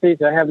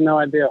emergencies? I have no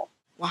idea.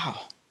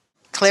 Wow.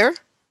 Claire?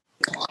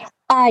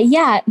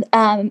 Yeah.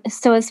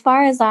 So as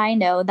far as I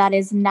know, that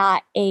is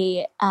not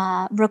a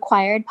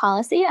required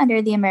policy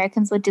under the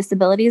Americans with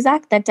Disabilities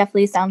Act. That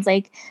definitely sounds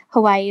like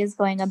Hawaii is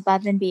going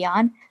above and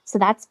beyond. So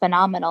that's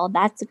phenomenal.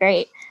 That's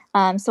great.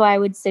 So I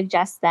would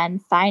suggest then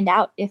find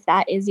out if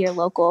that is your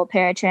local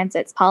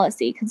paratransit's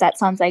policy, because that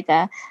sounds like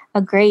a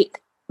great,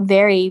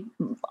 very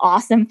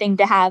awesome thing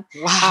to have.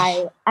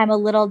 Wow. I'm a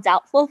little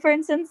doubtful, for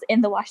instance,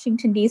 in the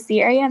Washington, D.C.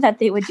 area that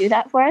they would do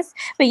that for us,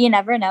 but you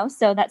never know.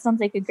 So that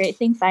sounds like a great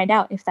thing. Find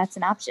out if that's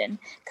an option,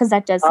 because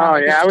that does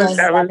sound I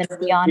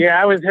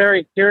was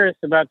very curious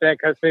about that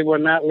because they will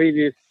not leave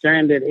you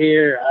stranded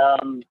here.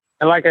 And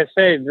like I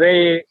said,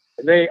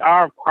 they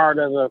are part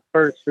of the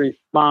first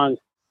response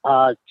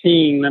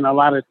team and a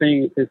lot of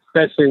things,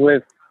 especially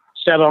with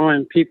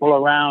shuttling people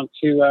around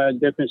to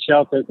different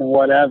shelters and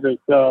whatever.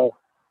 So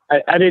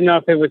I didn't know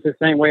if it was the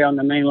same way on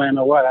the mainland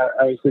or what.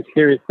 I was just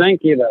curious.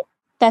 Thank you, though.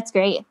 That's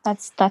great.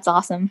 That's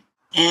awesome.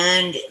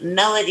 And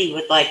Melody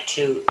would like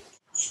to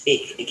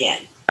speak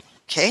again.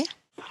 Okay.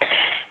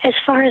 As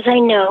far as I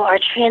know, our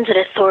transit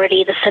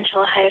authority, the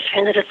Central Ohio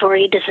Transit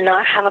Authority, does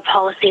not have a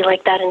policy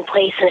like that in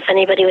place. And if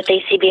anybody with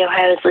ACB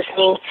Ohio is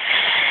listening,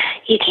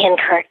 you can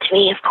correct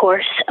me, of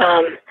course.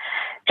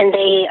 And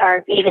they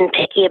are even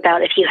picky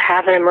about if you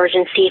have an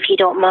emergency, if you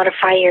don't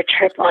modify your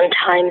trip on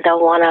time,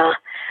 they'll want to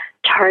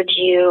charge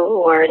you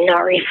or not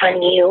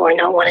refund you or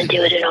not want to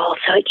do it at all.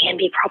 So it can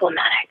be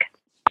problematic.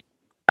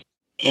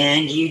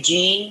 And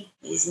Eugene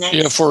is next.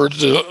 Yeah, for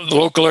the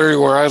local area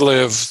where I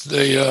live,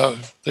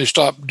 they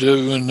stopped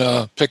doing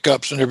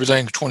pickups and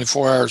everything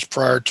 24 hours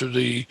prior to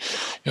the,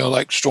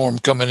 like storm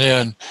coming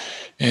in,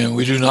 and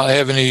we do not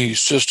have any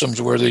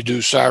systems where they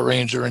do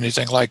sirens or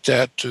anything like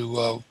that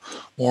to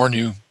warn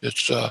you.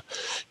 It's you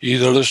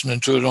either listening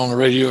to it on the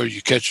radio or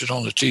you catch it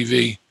on the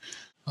TV.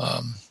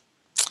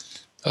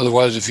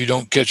 Otherwise, if you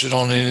don't catch it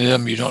on any of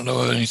them, you don't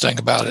know anything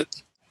about it.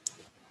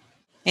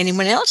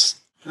 Anyone else?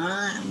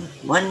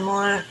 One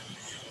more.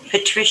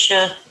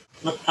 Patricia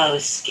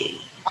Lepowski.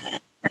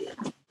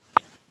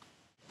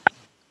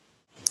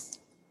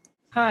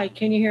 Hi,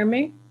 can you hear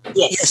me?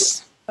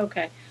 Yes.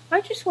 Okay.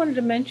 I just wanted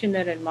to mention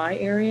that in my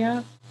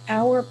area,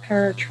 our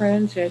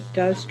paratransit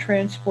does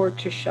transport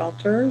to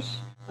shelters.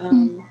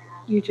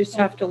 You just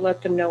have to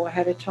let them know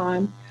ahead of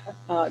time.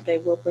 They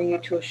will bring you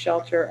to a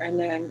shelter, and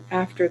then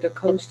after the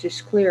coast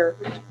is clear,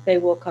 they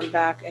will come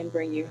back and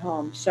bring you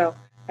home. So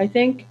I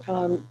think,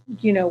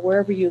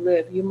 wherever you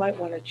live, you might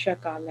want to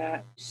check on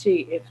that,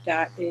 see if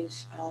that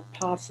is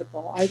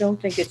possible. I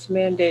don't think it's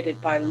mandated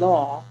by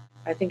law.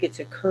 I think it's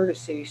a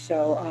courtesy.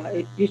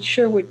 So it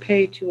sure would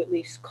pay to at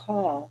least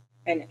call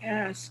and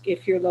ask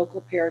if your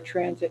local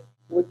paratransit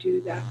would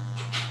do that.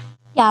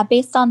 Yeah,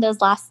 based on those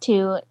last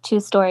two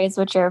stories,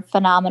 which are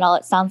phenomenal,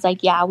 it sounds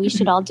like, we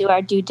should all do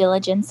our due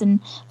diligence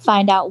and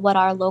find out what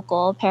our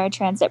local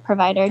paratransit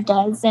provider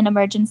does in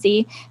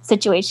emergency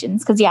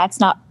situations. Because, it's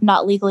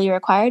not legally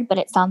required, but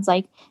it sounds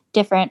like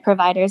different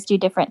providers do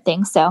different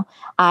things. So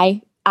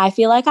I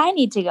feel like I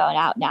need to go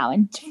out now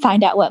and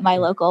find out what my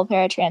local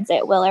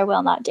paratransit will or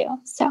will not do.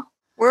 So,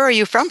 where are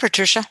you from,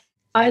 Patricia?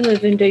 I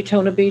live in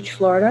Daytona Beach,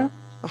 Florida.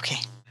 Okay.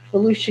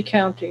 Volusia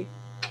County.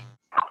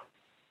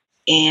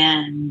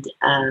 And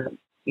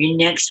your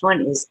next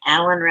one is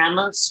Alan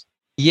Ramos.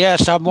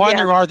 Yes, I'm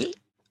wondering,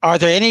 are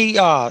there any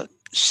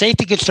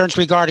safety concerns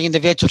regarding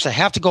individuals that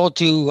have to go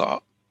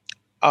to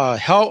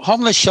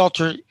homeless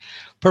shelter,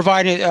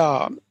 provided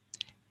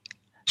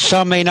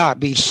some may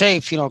not be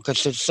safe,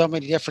 because there's so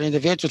many different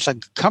individuals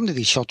that come to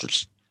these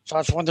shelters. So I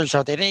was wondering,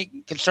 are there any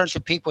concerns for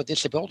people with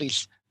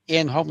disabilities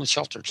in homeless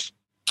shelters?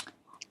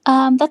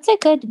 That's a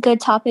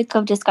good topic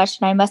of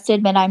discussion. I must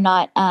admit, I'm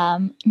not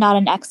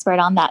an expert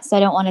on that, so I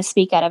don't want to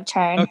speak out of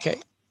turn.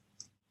 Okay,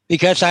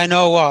 because I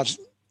know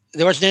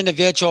there was an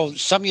individual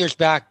some years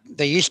back.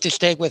 They used to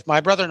stay with my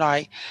brother and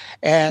I,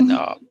 and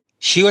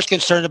she was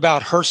concerned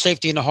about her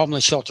safety in a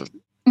homeless shelter.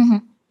 Mm-hmm.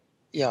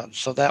 Yeah,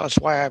 so that was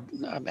why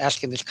I'm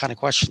asking this kind of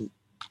question.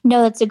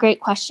 No, that's a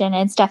great question.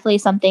 It's definitely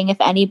something, if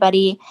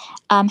anybody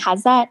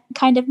has that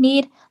kind of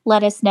need,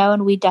 let us know,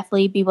 and we'd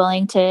definitely be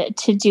willing to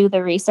do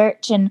the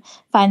research and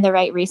find the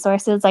right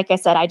resources. Like I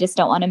said, I just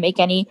don't want to make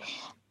any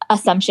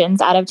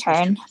assumptions out of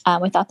turn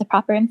without the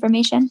proper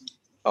information.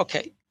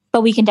 Okay.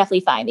 But we can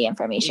definitely find the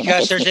information.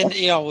 Because there's,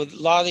 with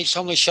a lot of these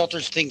homeless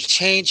shelters, things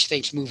change,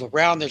 things move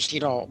around. There's,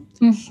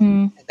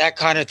 that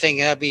kind of thing.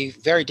 That'd be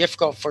very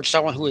difficult for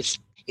someone who is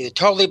either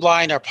totally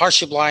blind or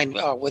partially blind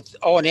with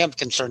O&M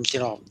concerns.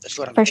 That's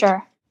what I'm for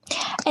sure.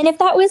 And if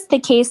that was the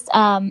case,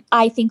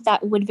 I think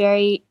that would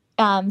very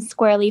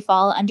squarely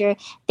fall under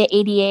the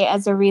ADA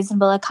as a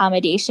reasonable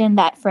accommodation.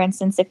 That, for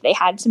instance, if they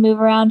had to move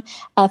around,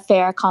 a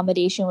fair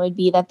accommodation would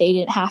be that they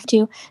didn't have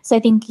to. So I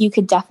think you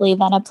could definitely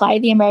then apply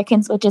the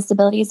Americans with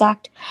Disabilities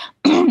Act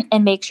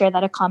and make sure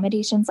that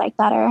accommodations like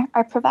that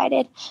are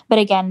provided. But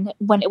again,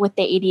 with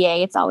the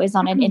ADA, it's always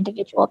on an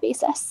individual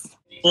basis.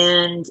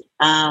 And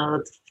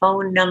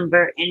phone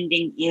number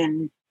ending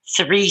in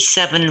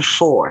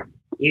 374.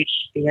 You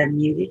should be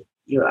unmuted.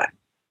 You are.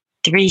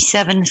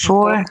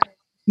 374.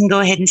 You can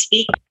go ahead and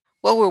speak.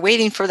 Well, we're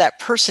waiting for that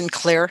person,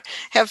 Claire.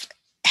 Have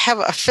have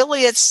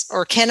affiliates,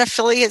 or can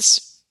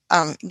affiliates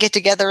get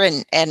together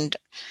and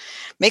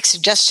make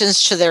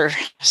suggestions to their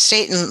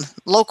state and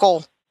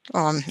local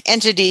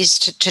entities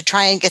to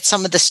try and get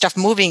some of the stuff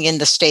moving in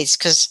the states?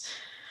 Because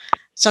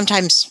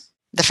sometimes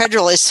the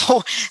federal is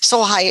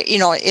so high,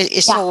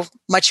 is so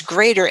much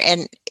greater.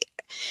 And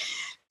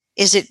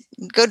is it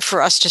good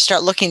for us to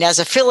start looking as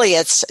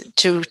affiliates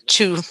to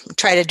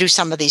try to do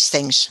some of these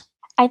things?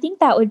 I think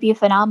that would be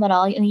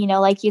phenomenal.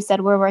 Like you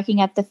said, we're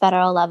working at the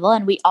federal level,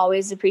 and we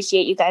always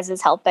appreciate you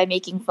guys' help by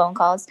making phone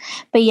calls.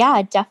 But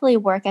yeah, definitely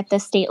work at the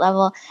state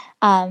level.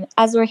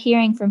 As we're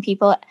hearing from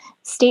people,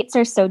 states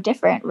are so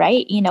different,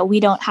 right? We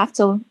don't have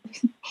to,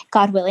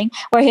 God willing,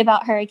 worry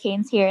about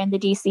hurricanes here in the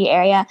DC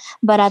area,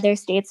 but other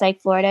states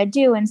like Florida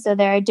do. And so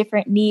there are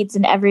different needs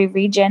in every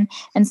region.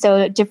 And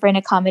so different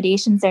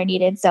accommodations are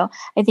needed. So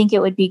I think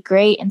it would be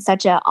great and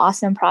such an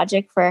awesome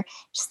project for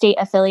state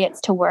affiliates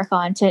to work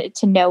on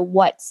to know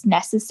what's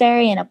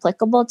necessary and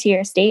applicable to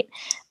your state.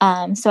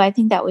 So I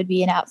think that would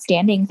be an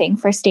outstanding thing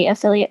for state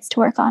affiliates to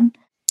work on.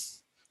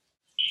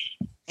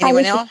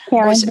 Anyone else?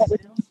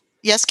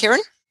 Yes,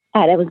 Karen?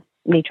 Hi, that was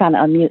me trying to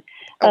unmute.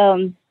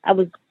 I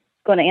was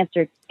going to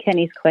answer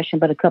Kenny's question,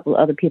 but a couple of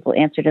other people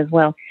answered as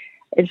well.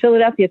 In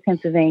Philadelphia,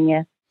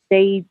 Pennsylvania,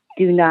 they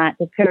do not,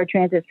 the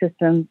paratransit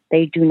system,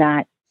 they do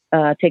not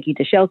take you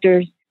to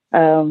shelters.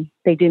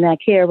 They do not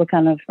care what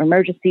kind of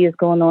emergency is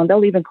going on.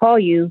 They'll even call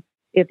you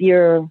if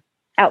you're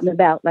out and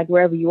about, like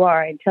wherever you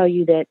are, and tell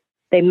you that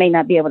they may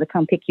not be able to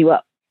come pick you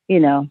up,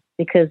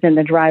 because then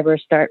the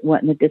drivers start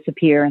wanting to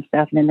disappear and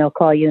stuff. And then they'll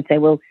call you and say,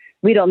 well,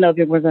 we don't know if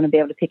we're going to be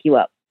able to pick you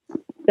up.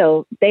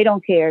 So they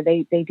don't care.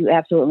 They do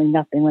absolutely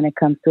nothing when it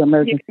comes to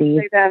emergencies.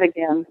 You can say that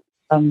again.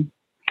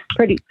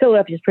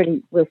 Philadelphia's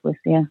pretty ruthless.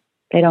 Yeah.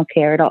 They don't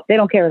care at all. They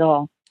don't care at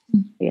all.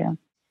 Yeah.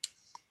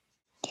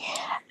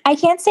 I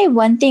can't say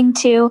one thing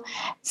too.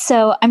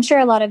 So I'm sure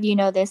a lot of you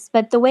know this,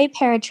 but the way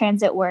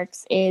paratransit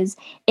works is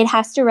it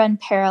has to run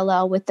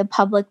parallel with the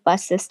public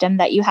bus system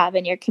that you have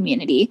in your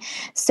community.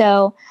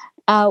 So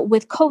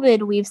with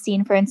COVID, we've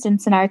seen, for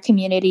instance, in our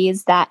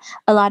communities that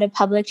a lot of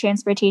public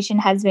transportation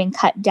has been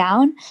cut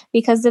down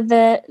because of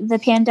the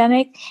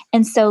pandemic.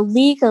 And so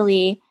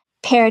legally,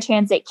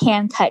 paratransit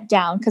can cut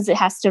down because it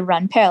has to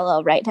run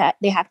parallel, right?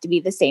 They have to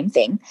be the same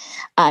thing.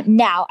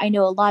 Now, I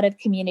know a lot of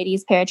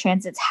communities,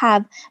 paratransits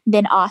have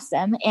been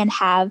awesome and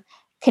have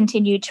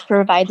continued to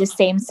provide the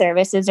same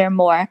services or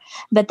more,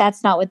 but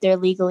that's not what they're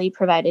legally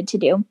provided to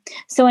do.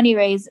 So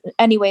anyway,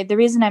 the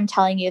reason I'm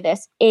telling you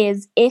this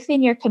is if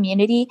in your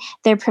community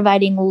they're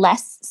providing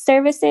less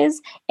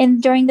services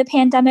during the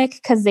pandemic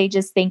because they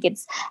just think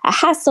it's a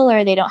hassle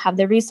or they don't have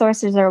the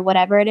resources or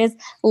whatever it is,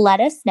 let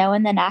us know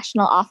in the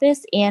national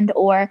office and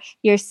or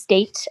your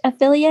state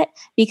affiliate,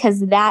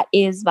 because that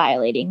is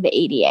violating the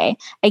ADA.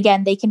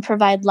 Again, they can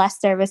provide less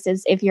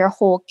services if your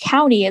whole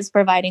county is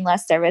providing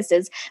less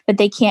services, but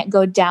they can't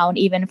go down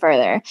even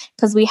further,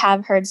 because we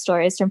have heard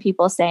stories from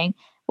people saying,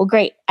 well,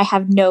 great, I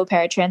have no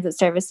paratransit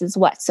services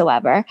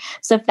whatsoever.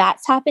 So if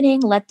that's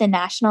happening, let the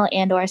national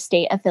and or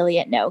state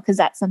affiliate know, because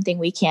that's something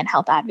we can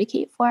help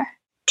advocate for.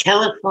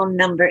 Telephone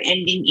number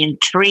ending in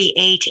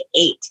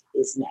 388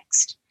 is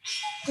next.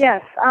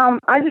 Yes,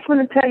 I just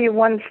want to tell you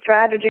one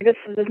strategy. This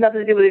has nothing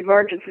to do with the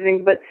emergency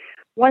thing, but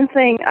one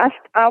thing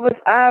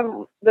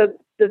the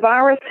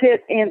virus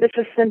hit, and this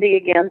is Cindy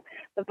again.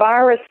 The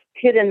virus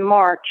hit in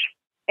March,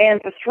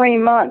 and for 3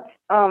 months,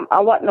 I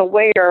wasn't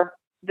aware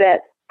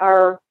that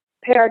our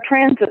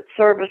paratransit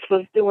service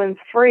was doing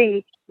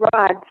free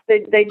rides.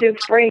 They do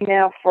free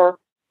now for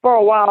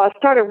a while. I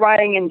started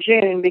riding in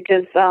June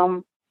because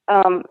I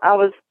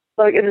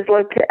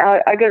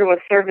go to a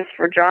service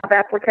for job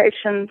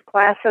applications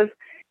classes,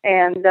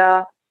 and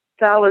so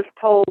I was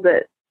told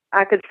that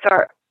I could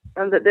start,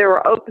 that they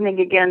were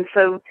opening again.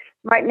 So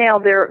right now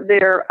they're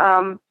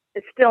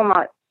it's still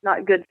not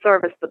good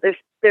service, but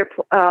they're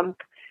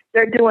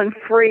doing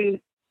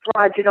free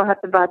rides. You don't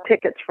have to buy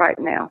tickets right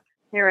now.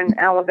 Here in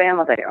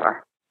Alabama they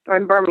are, or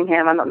in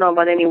Birmingham. I don't know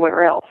about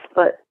anywhere else,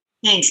 but.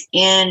 Thanks.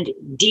 And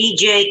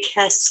DJ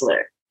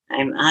Kessler,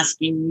 I'm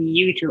asking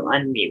you to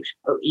unmute.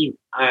 Oh, you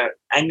are.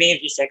 I may have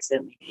just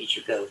accidentally made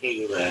you go. Here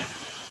you are.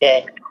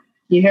 Okay.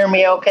 You hear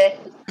me okay?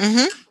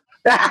 Mm-hmm.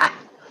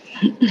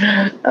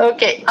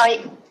 Okay.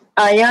 I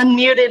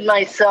unmuted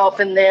myself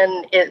and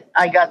then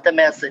I got the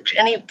message.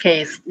 Any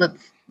case, the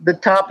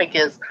topic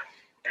is,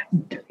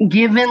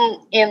 given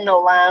in the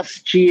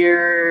last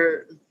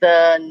year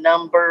the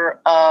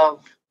number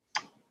of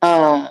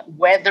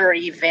weather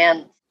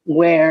events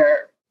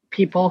where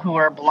people who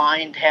are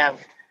blind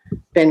have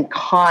been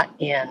caught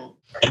in,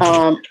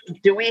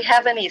 do we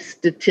have any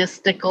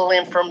statistical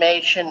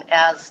information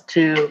as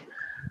to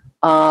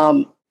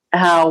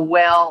how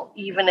well,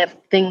 even if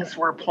things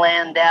were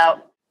planned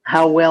out,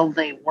 how well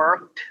they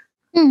worked?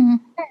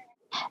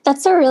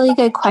 That's a really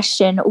good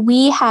question.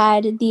 We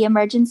had the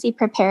Emergency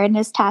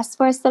Preparedness Task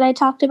Force that I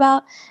talked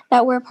about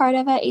that we're part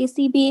of at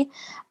ACB. We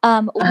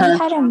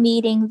had a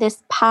meeting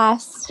this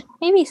past,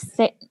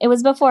 it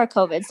was before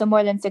COVID, so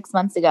more than 6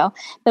 months ago,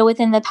 but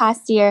within the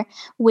past year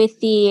with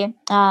the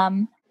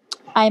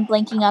I'm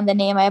blanking on the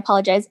name. I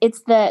apologize.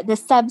 It's the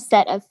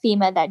subset of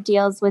FEMA that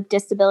deals with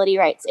disability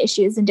rights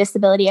issues and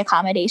disability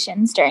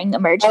accommodations during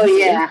emergency. Oh,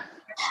 yeah.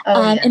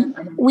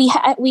 And we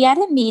had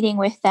a meeting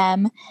with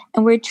them,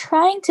 and we're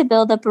trying to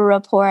build up a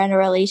rapport and a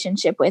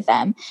relationship with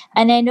them.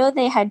 And I know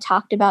they had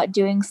talked about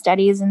doing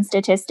studies and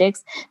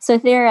statistics. So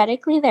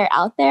theoretically, they're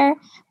out there.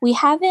 We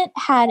haven't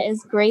had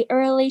as great a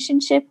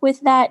relationship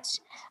with that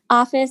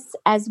office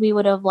as we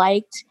would have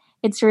liked.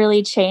 It's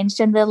really changed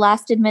in the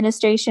last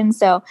administration.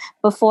 So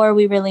before,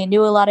 we really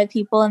knew a lot of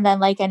people, and then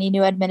like any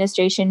new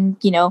administration,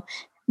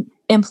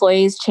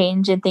 employees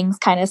change and things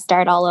kind of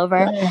start all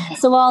over.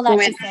 So all that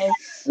to say,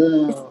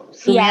 so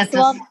we have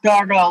to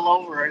start all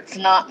over. It's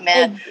not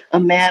a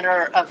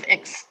matter of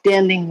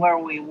extending where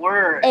we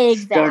were.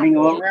 Starting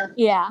over.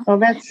 Yeah. Oh,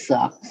 that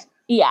sucks.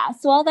 Yeah.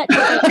 So all that to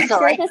say, I'm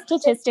sure the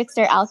statistics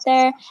are out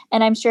there,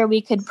 and I'm sure we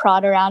could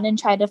prod around and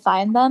try to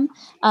find them.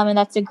 And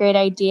that's a great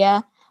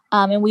idea.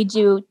 And we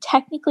do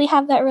technically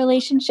have that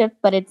relationship,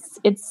 but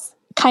it's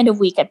kind of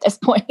weak at this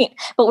point.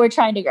 But we're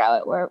trying to grow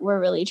it. We're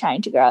really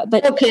trying to grow it.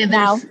 But okay,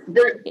 now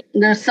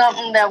there's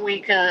something that we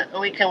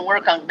can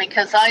work on,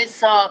 because I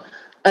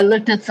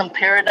looked at some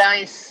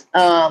Paradise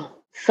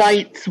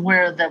sites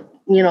where the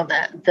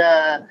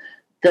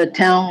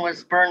town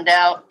was burned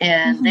out,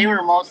 and they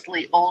were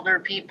mostly older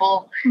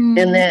people,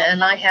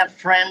 and I have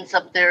friends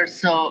up there,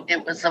 so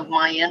it was of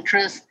my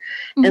interest.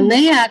 And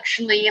they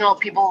actually,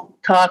 people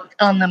talked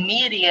on the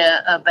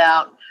media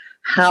about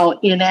how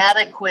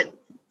inadequate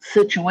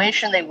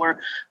situation they were,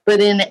 but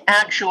in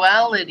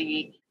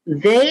actuality,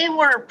 they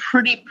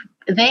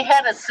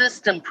had a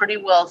system pretty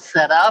well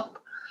set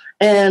up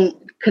and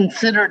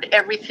considered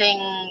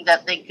everything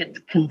that they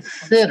could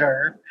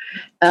consider.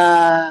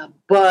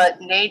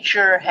 But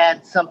nature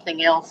had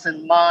something else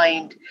in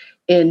mind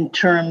in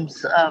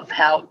terms of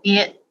how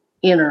it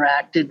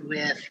interacted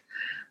with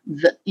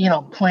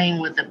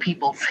playing with the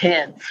people's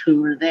heads who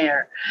were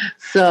there.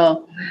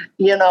 So,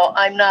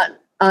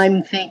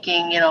 I'm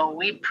thinking,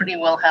 we pretty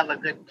well have a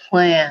good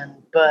plan,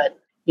 but,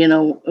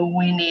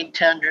 we need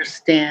to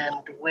understand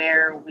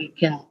where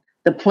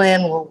the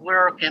plan will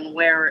work and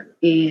where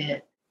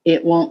it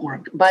won't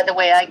work. By the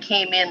way, I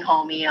came in,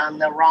 homie, on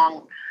the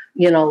wrong,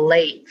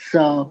 late.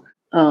 So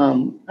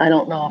I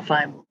don't know if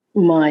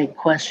my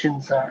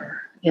questions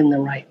are in the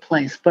right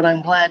place, but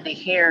I'm glad to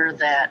hear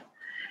that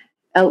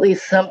at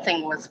least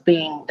something was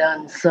being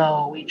done.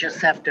 So we just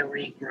have to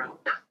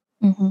regroup.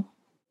 Mm-hmm.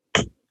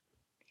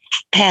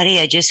 Patty,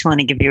 I just want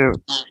to give you,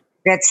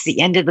 that's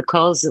the end of the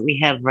calls that we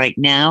have right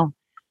now.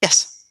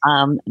 Yes.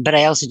 But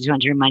I also just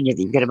want to remind you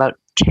that you've got about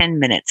 10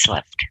 minutes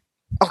left.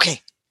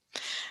 Okay.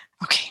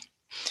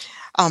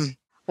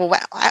 Well,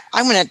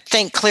 I'm going to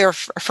thank Claire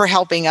for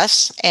helping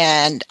us.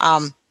 And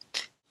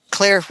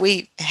Claire, if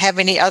we have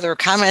any other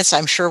comments,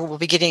 I'm sure we'll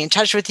be getting in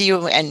touch with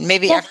you. And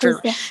maybe after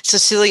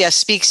Cecilia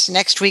speaks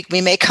next week, we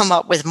may come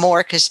up with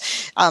more, because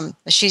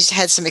she's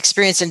had some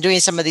experience in doing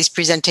some of these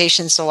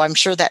presentations. So I'm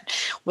sure that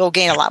we'll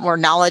gain a lot more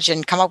knowledge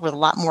and come up with a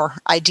lot more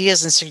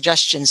ideas and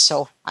suggestions.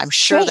 So I'm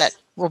sure that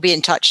we'll be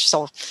in touch.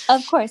 So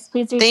of course,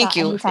 please reach thank out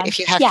you anytime. if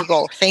you have to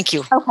go. Thank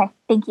you. Okay.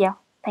 Thank you.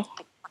 Bye.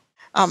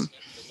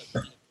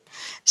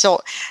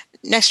 So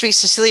next week,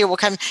 Cecilia will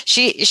come.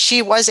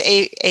 She was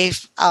a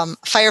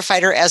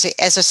firefighter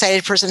as a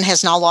sighted person,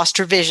 has now lost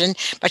her vision,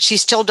 but she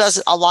still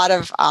does a lot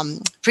of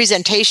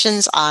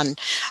presentations on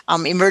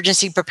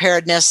emergency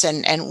preparedness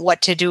and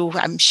what to do.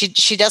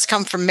 She does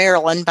come from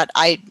Maryland, but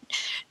I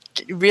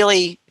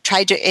really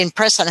tried to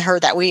impress on her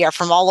that we are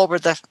from all over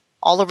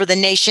the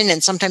nation,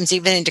 and sometimes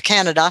even into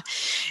Canada,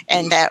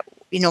 and that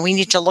we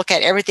need to look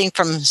at everything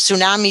from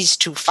tsunamis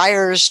to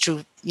fires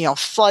to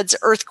floods,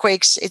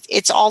 earthquakes.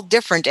 It's all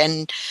different,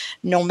 and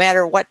no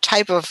matter what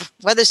type of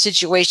weather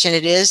situation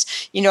it is,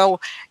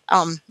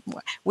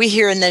 we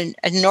here in the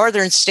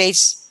northern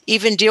states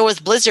even deal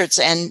with blizzards,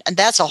 and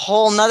that's a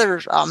whole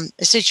nother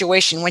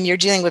situation when you're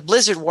dealing with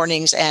blizzard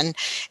warnings and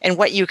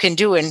what you can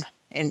do. And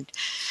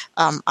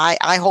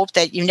I hope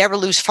that you never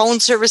lose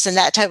phone service in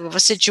that type of a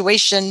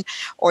situation,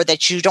 or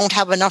that you don't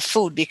have enough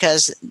food,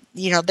 because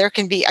there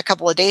can be a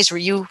couple of days where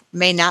you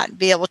may not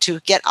be able to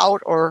get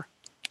out, or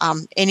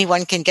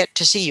anyone can get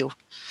to see you.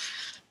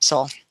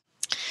 So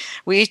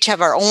we each have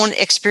our own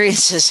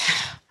experiences.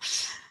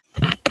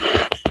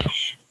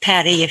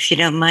 Patty, if you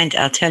don't mind,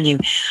 I'll tell you,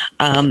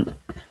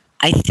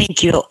 I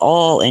think you'll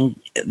all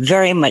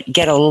very much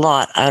get a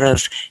lot out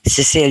of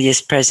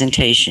Cecilia's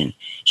presentation.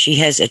 She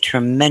has a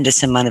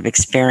tremendous amount of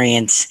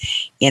experience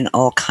in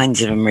all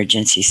kinds of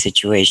emergency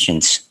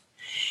situations.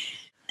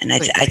 And I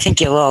think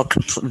you'll all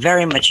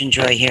very much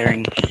enjoy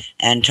hearing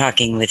and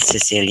talking with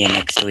Cecilia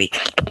next week.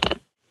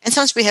 And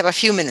since we have a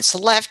few minutes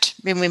left,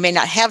 and we may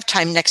not have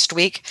time next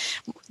week,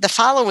 the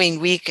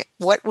following week,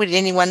 what would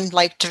anyone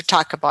like to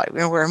talk about?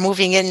 We're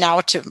moving in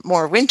now to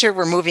more winter.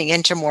 We're moving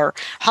into more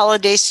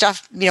holiday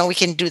stuff. We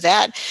can do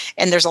that.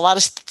 And there's a lot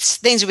of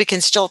things we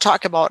can still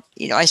talk about,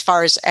 as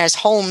far as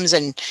homes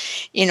and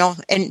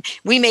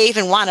we may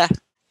even want to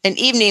an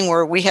evening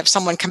where we have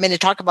someone come in and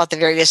talk about the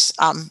various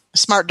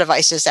smart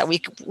devices that we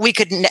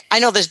could. I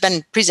know there's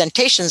been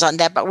presentations on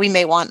that, but we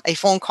may want a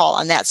phone call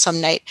on that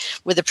some night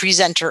with a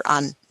presenter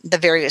on the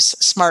various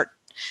smart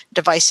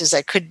devices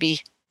that could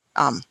be,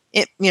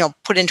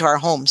 put into our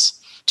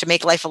homes to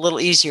make life a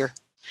little easier.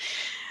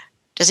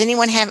 Does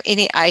anyone have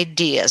any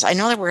ideas? I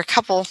know there were a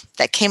couple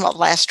that came up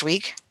last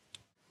week.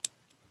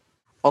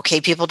 Okay,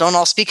 people don't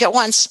all speak at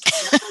once.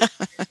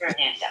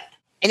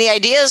 Any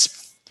ideas?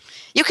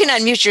 You can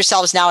unmute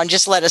yourselves now and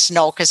just let us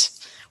know, because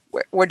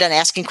we're done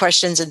asking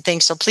questions and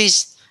things. So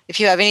please, if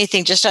you have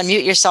anything, just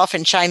unmute yourself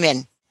and chime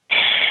in.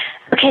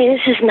 Okay,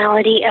 this is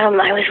Melody. I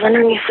was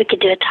wondering if we could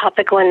do a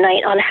topic one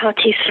night on how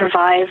to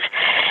survive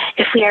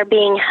if we are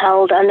being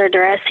held under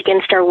duress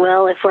against our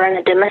will, if we're in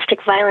a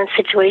domestic violence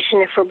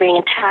situation, if we're being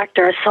attacked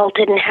or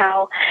assaulted, and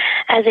how,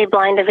 as a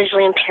blind or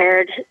visually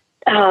impaired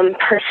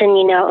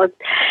person,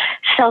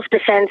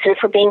 self-defense, and if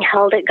we're being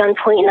held at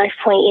gunpoint, knife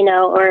point,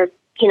 or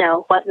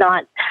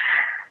whatnot.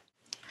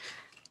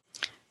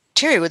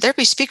 Terry, would there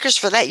be speakers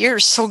for that? You're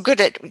so good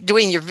at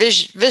doing your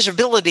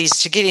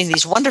visibilities to getting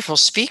these wonderful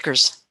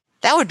speakers.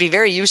 That would be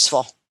very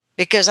useful,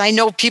 because I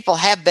know people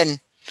have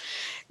been,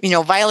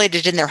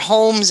 violated in their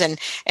homes, and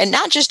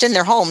not just in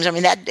their homes. I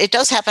mean, that it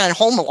does happen at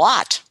home a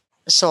lot.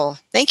 So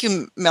thank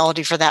you,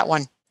 Melody, for that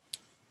one.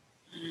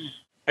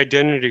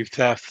 Identity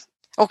theft.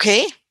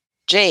 Okay.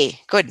 Jay,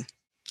 good.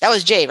 That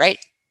was Jay, right?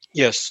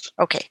 Yes.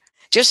 Okay.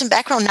 Do you have some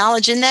background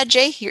knowledge in that,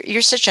 Jay?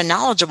 You're such a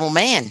knowledgeable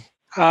man.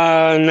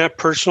 Not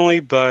personally,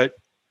 but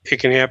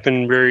it can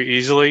happen very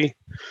easily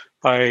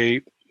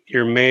by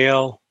your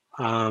mail,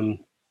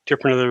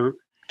 different other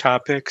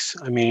topics.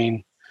 I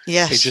mean,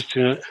 yes.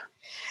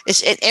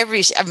 It's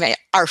at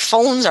our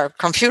phones, our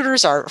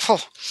computers,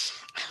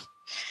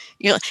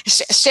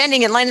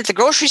 standing in line at the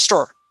grocery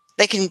store.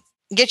 They can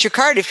get your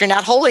card if you're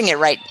not holding it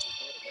right.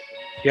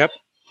 Yep.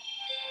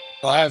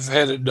 I've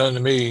had it done to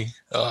me.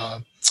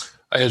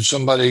 I had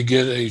somebody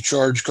get a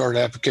charge card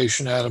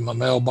application out of my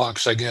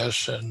mailbox, I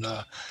guess, and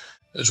it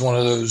was one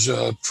of those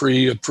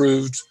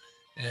pre-approved,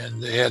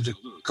 and they had the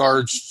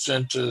cards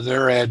sent to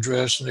their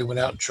address, and they went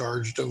out and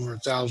charged over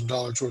 $1,000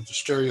 worth of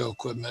stereo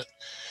equipment.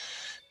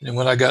 And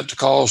when I got the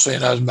call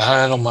saying I was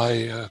behind on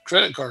my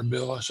credit card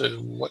bill, I said,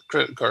 "What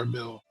credit card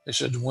bill?" They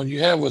said, "The one you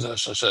have with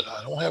us." I said,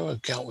 "I don't have an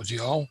account with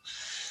y'all."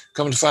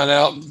 Come to find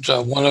out,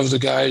 one of the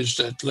guys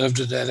that lived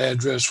at that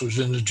address was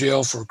in the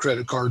jail for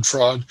credit card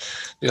fraud.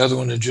 The other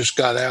one had just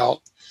got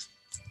out.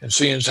 And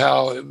seeing as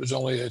how it was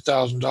only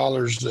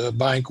 $1,000, the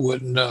bank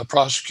wouldn't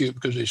prosecute,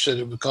 because they said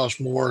it would cost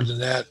more than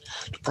that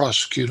to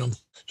prosecute them.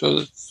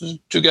 So the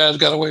two guys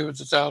got away with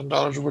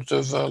 $1,000 worth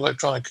of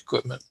electronic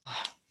equipment.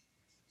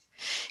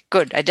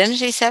 Good.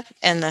 Identity theft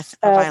and the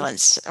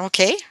violence.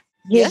 Okay.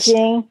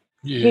 Eugene.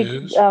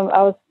 Yes.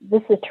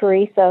 This is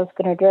Teresa. I was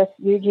going to address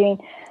Eugene.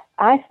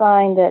 I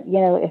find that,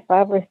 if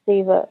I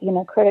receive a,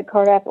 credit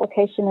card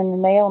application in the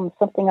mail and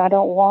something I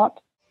don't want,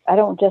 I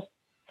don't just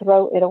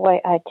throw it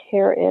away. I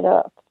tear it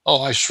up.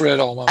 Oh, I shred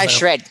all my mail. I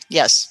shred.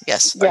 Yes. I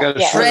got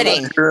a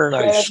shredding. And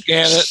I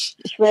scan it.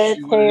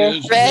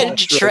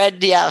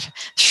 Shred. Yeah.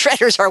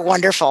 Shredders are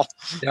wonderful.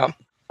 Yeah.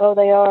 Oh,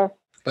 they are.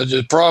 But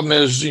the problem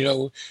is,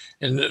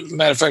 and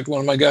matter of fact, one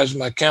of my guys in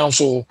my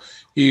council,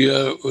 he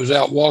was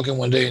out walking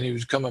one day and he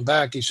was coming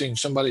back. He seen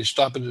somebody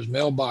stop at his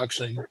mailbox,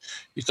 and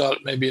he thought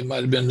maybe it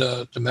might have been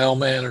the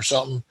mailman or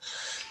something,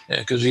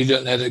 because he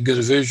doesn't have that good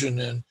a vision,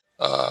 and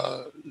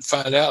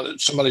find out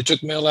that somebody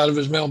took mail out of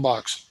his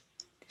mailbox.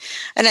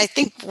 And I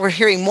think we're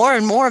hearing more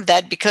and more of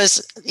that,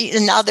 because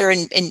now they're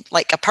in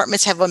like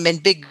apartments have them in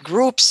big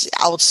groups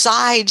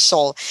outside.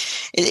 So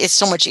it's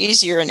so much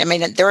easier. And I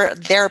mean,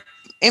 they're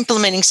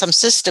implementing some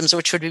systems,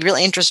 which would be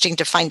really interesting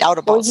to find out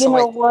about.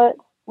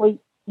 Well,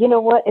 you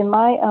know what? In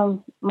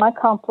my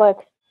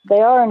complex, they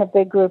are in a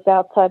big group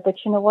outside,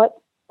 but you know what?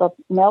 The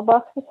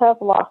mailboxes have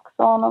locks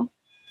on them.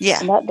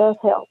 Yeah. And that does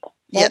help.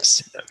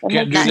 Yes.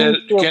 Can't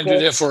do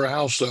that for a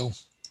house, though.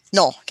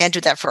 No, can't do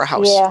that for a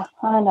house. Yeah,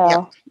 I know.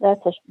 Yeah.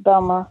 That's a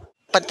bummer.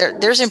 But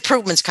there's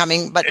improvements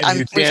coming, but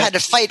we've had to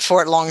fight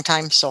for it a long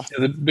time. So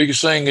the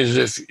biggest thing is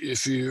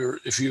if you were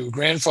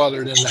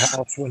grandfathered in the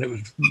house when it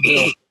was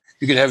built,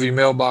 you could have your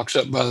mailbox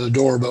up by the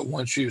door, but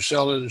once you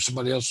sell it and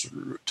somebody else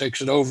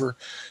takes it over,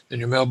 then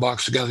your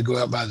mailbox has got to go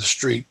out by the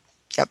street.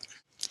 Yep.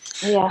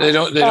 Yeah. They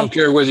don't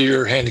care whether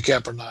you're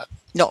handicapped or not.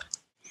 No.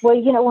 Well,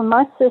 when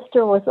my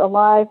sister was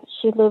alive,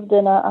 she lived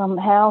in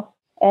a house,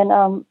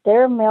 and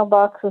their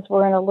mailboxes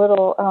were in a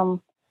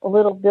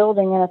little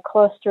building, in a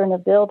cluster in a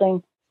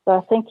building. So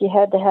I think you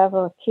had to have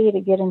a key to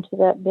get into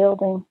that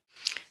building.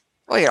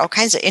 Well, all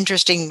kinds of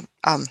interesting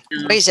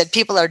ways that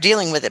people are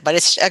dealing with it, but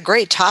it's a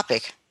great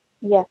topic.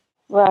 Yeah.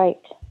 Right.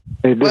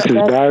 Hey, this is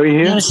Barry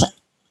here.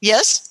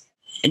 Yes.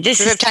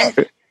 This is time.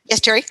 Yes,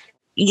 Terry.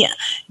 Yeah,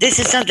 this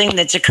is something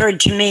that's occurred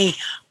to me,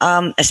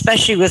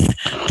 especially with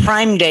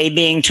Prime Day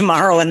being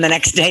tomorrow and the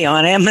next day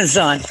on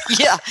Amazon.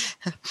 Yeah.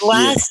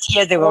 Last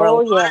year there were a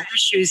lot of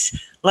issues.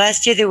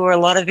 Last year there were a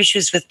lot of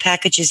issues with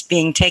packages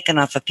being taken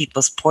off of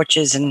people's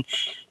porches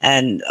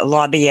and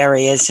lobby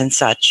areas and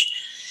such.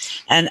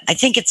 And I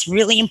think it's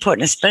really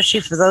important,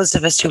 especially for those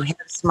of us who have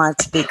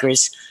smart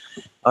speakers,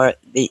 or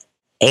the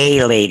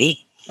A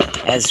lady,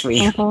 as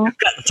we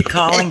got to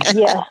call him.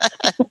 Yeah.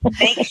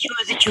 Make sure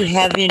that you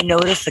have your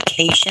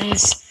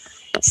notifications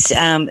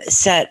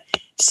set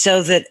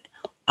so that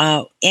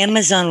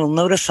Amazon will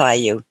notify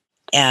you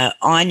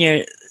on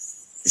your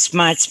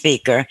smart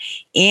speaker,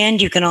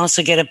 and you can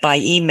also get it by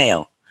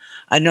email,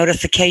 a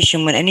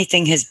notification when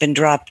anything has been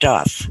dropped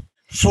off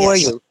for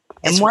you.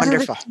 And It's one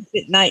wonderful. of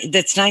the things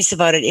that's nice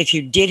about it, if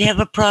you did have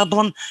a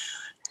problem,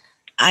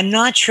 I'm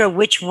not sure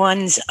which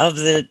ones of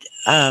the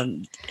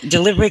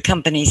delivery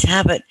companies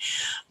have it,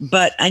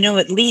 but I know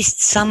at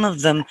least some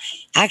of them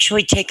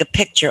actually take a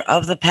picture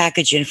of the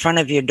package in front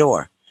of your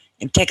door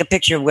and take a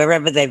picture of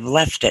wherever they've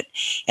left it.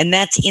 And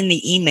that's in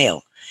the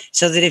email,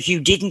 so that if you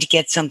didn't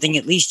get something,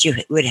 at least you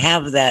would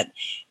have that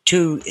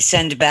to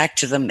send back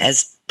to them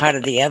as part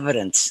of the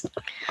evidence.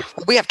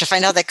 We have to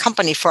find out that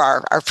company for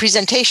our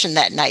presentation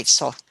that night.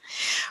 So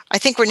I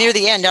think we're near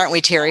the end, aren't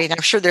we, Terry? And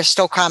I'm sure there's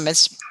still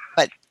comments,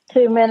 but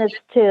 2 minutes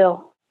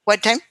till.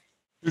 What time?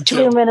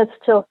 2 minutes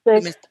till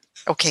 6.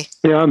 Okay.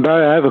 Yeah,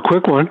 Barry, I have a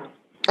quick one.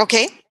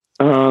 Okay.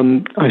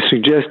 I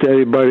suggest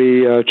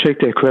everybody check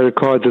their credit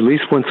cards at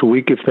least once a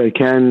week if they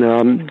can.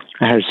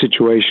 I had a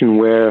situation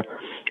where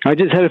I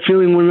just had a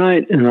feeling one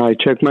night, and I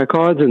checked my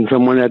cards, and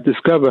someone at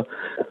Discover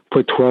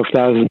put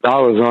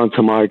 $12,000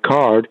 onto my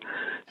card,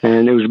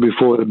 and it was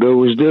before the bill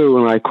was due,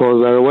 and I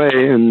called right away,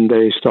 and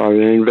they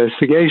started an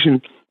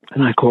investigation,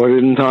 and I caught it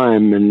in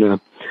time, and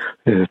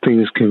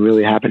things can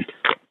really happen.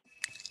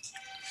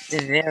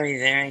 Very,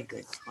 very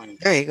good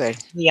point. Very good.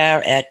 We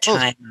are at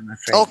time, I'm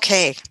afraid.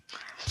 Okay.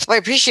 So I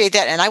appreciate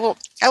that, and I will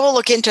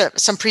look into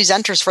some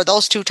presenters for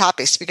those two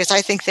topics, because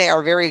I think they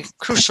are very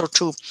crucial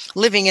to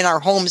living in our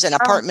homes and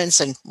apartments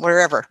and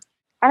wherever.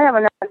 I have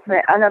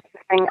another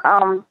thing.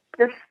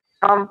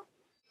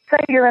 Say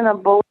you're in a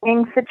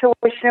bullying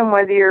situation,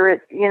 whether you're,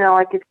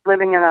 like if you're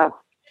living in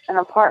an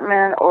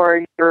apartment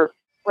or you're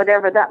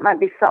whatever, that might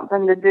be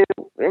something to do,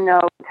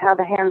 how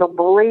to handle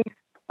bullies.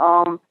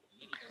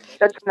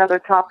 That's another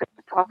topic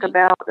to talk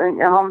about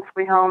in Home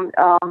Sweet Home.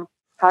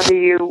 How do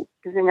you,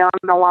 because I'm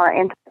in a lot of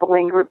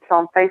anti-bullying groups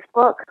on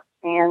Facebook,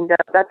 and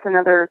that's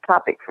another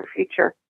topic for future.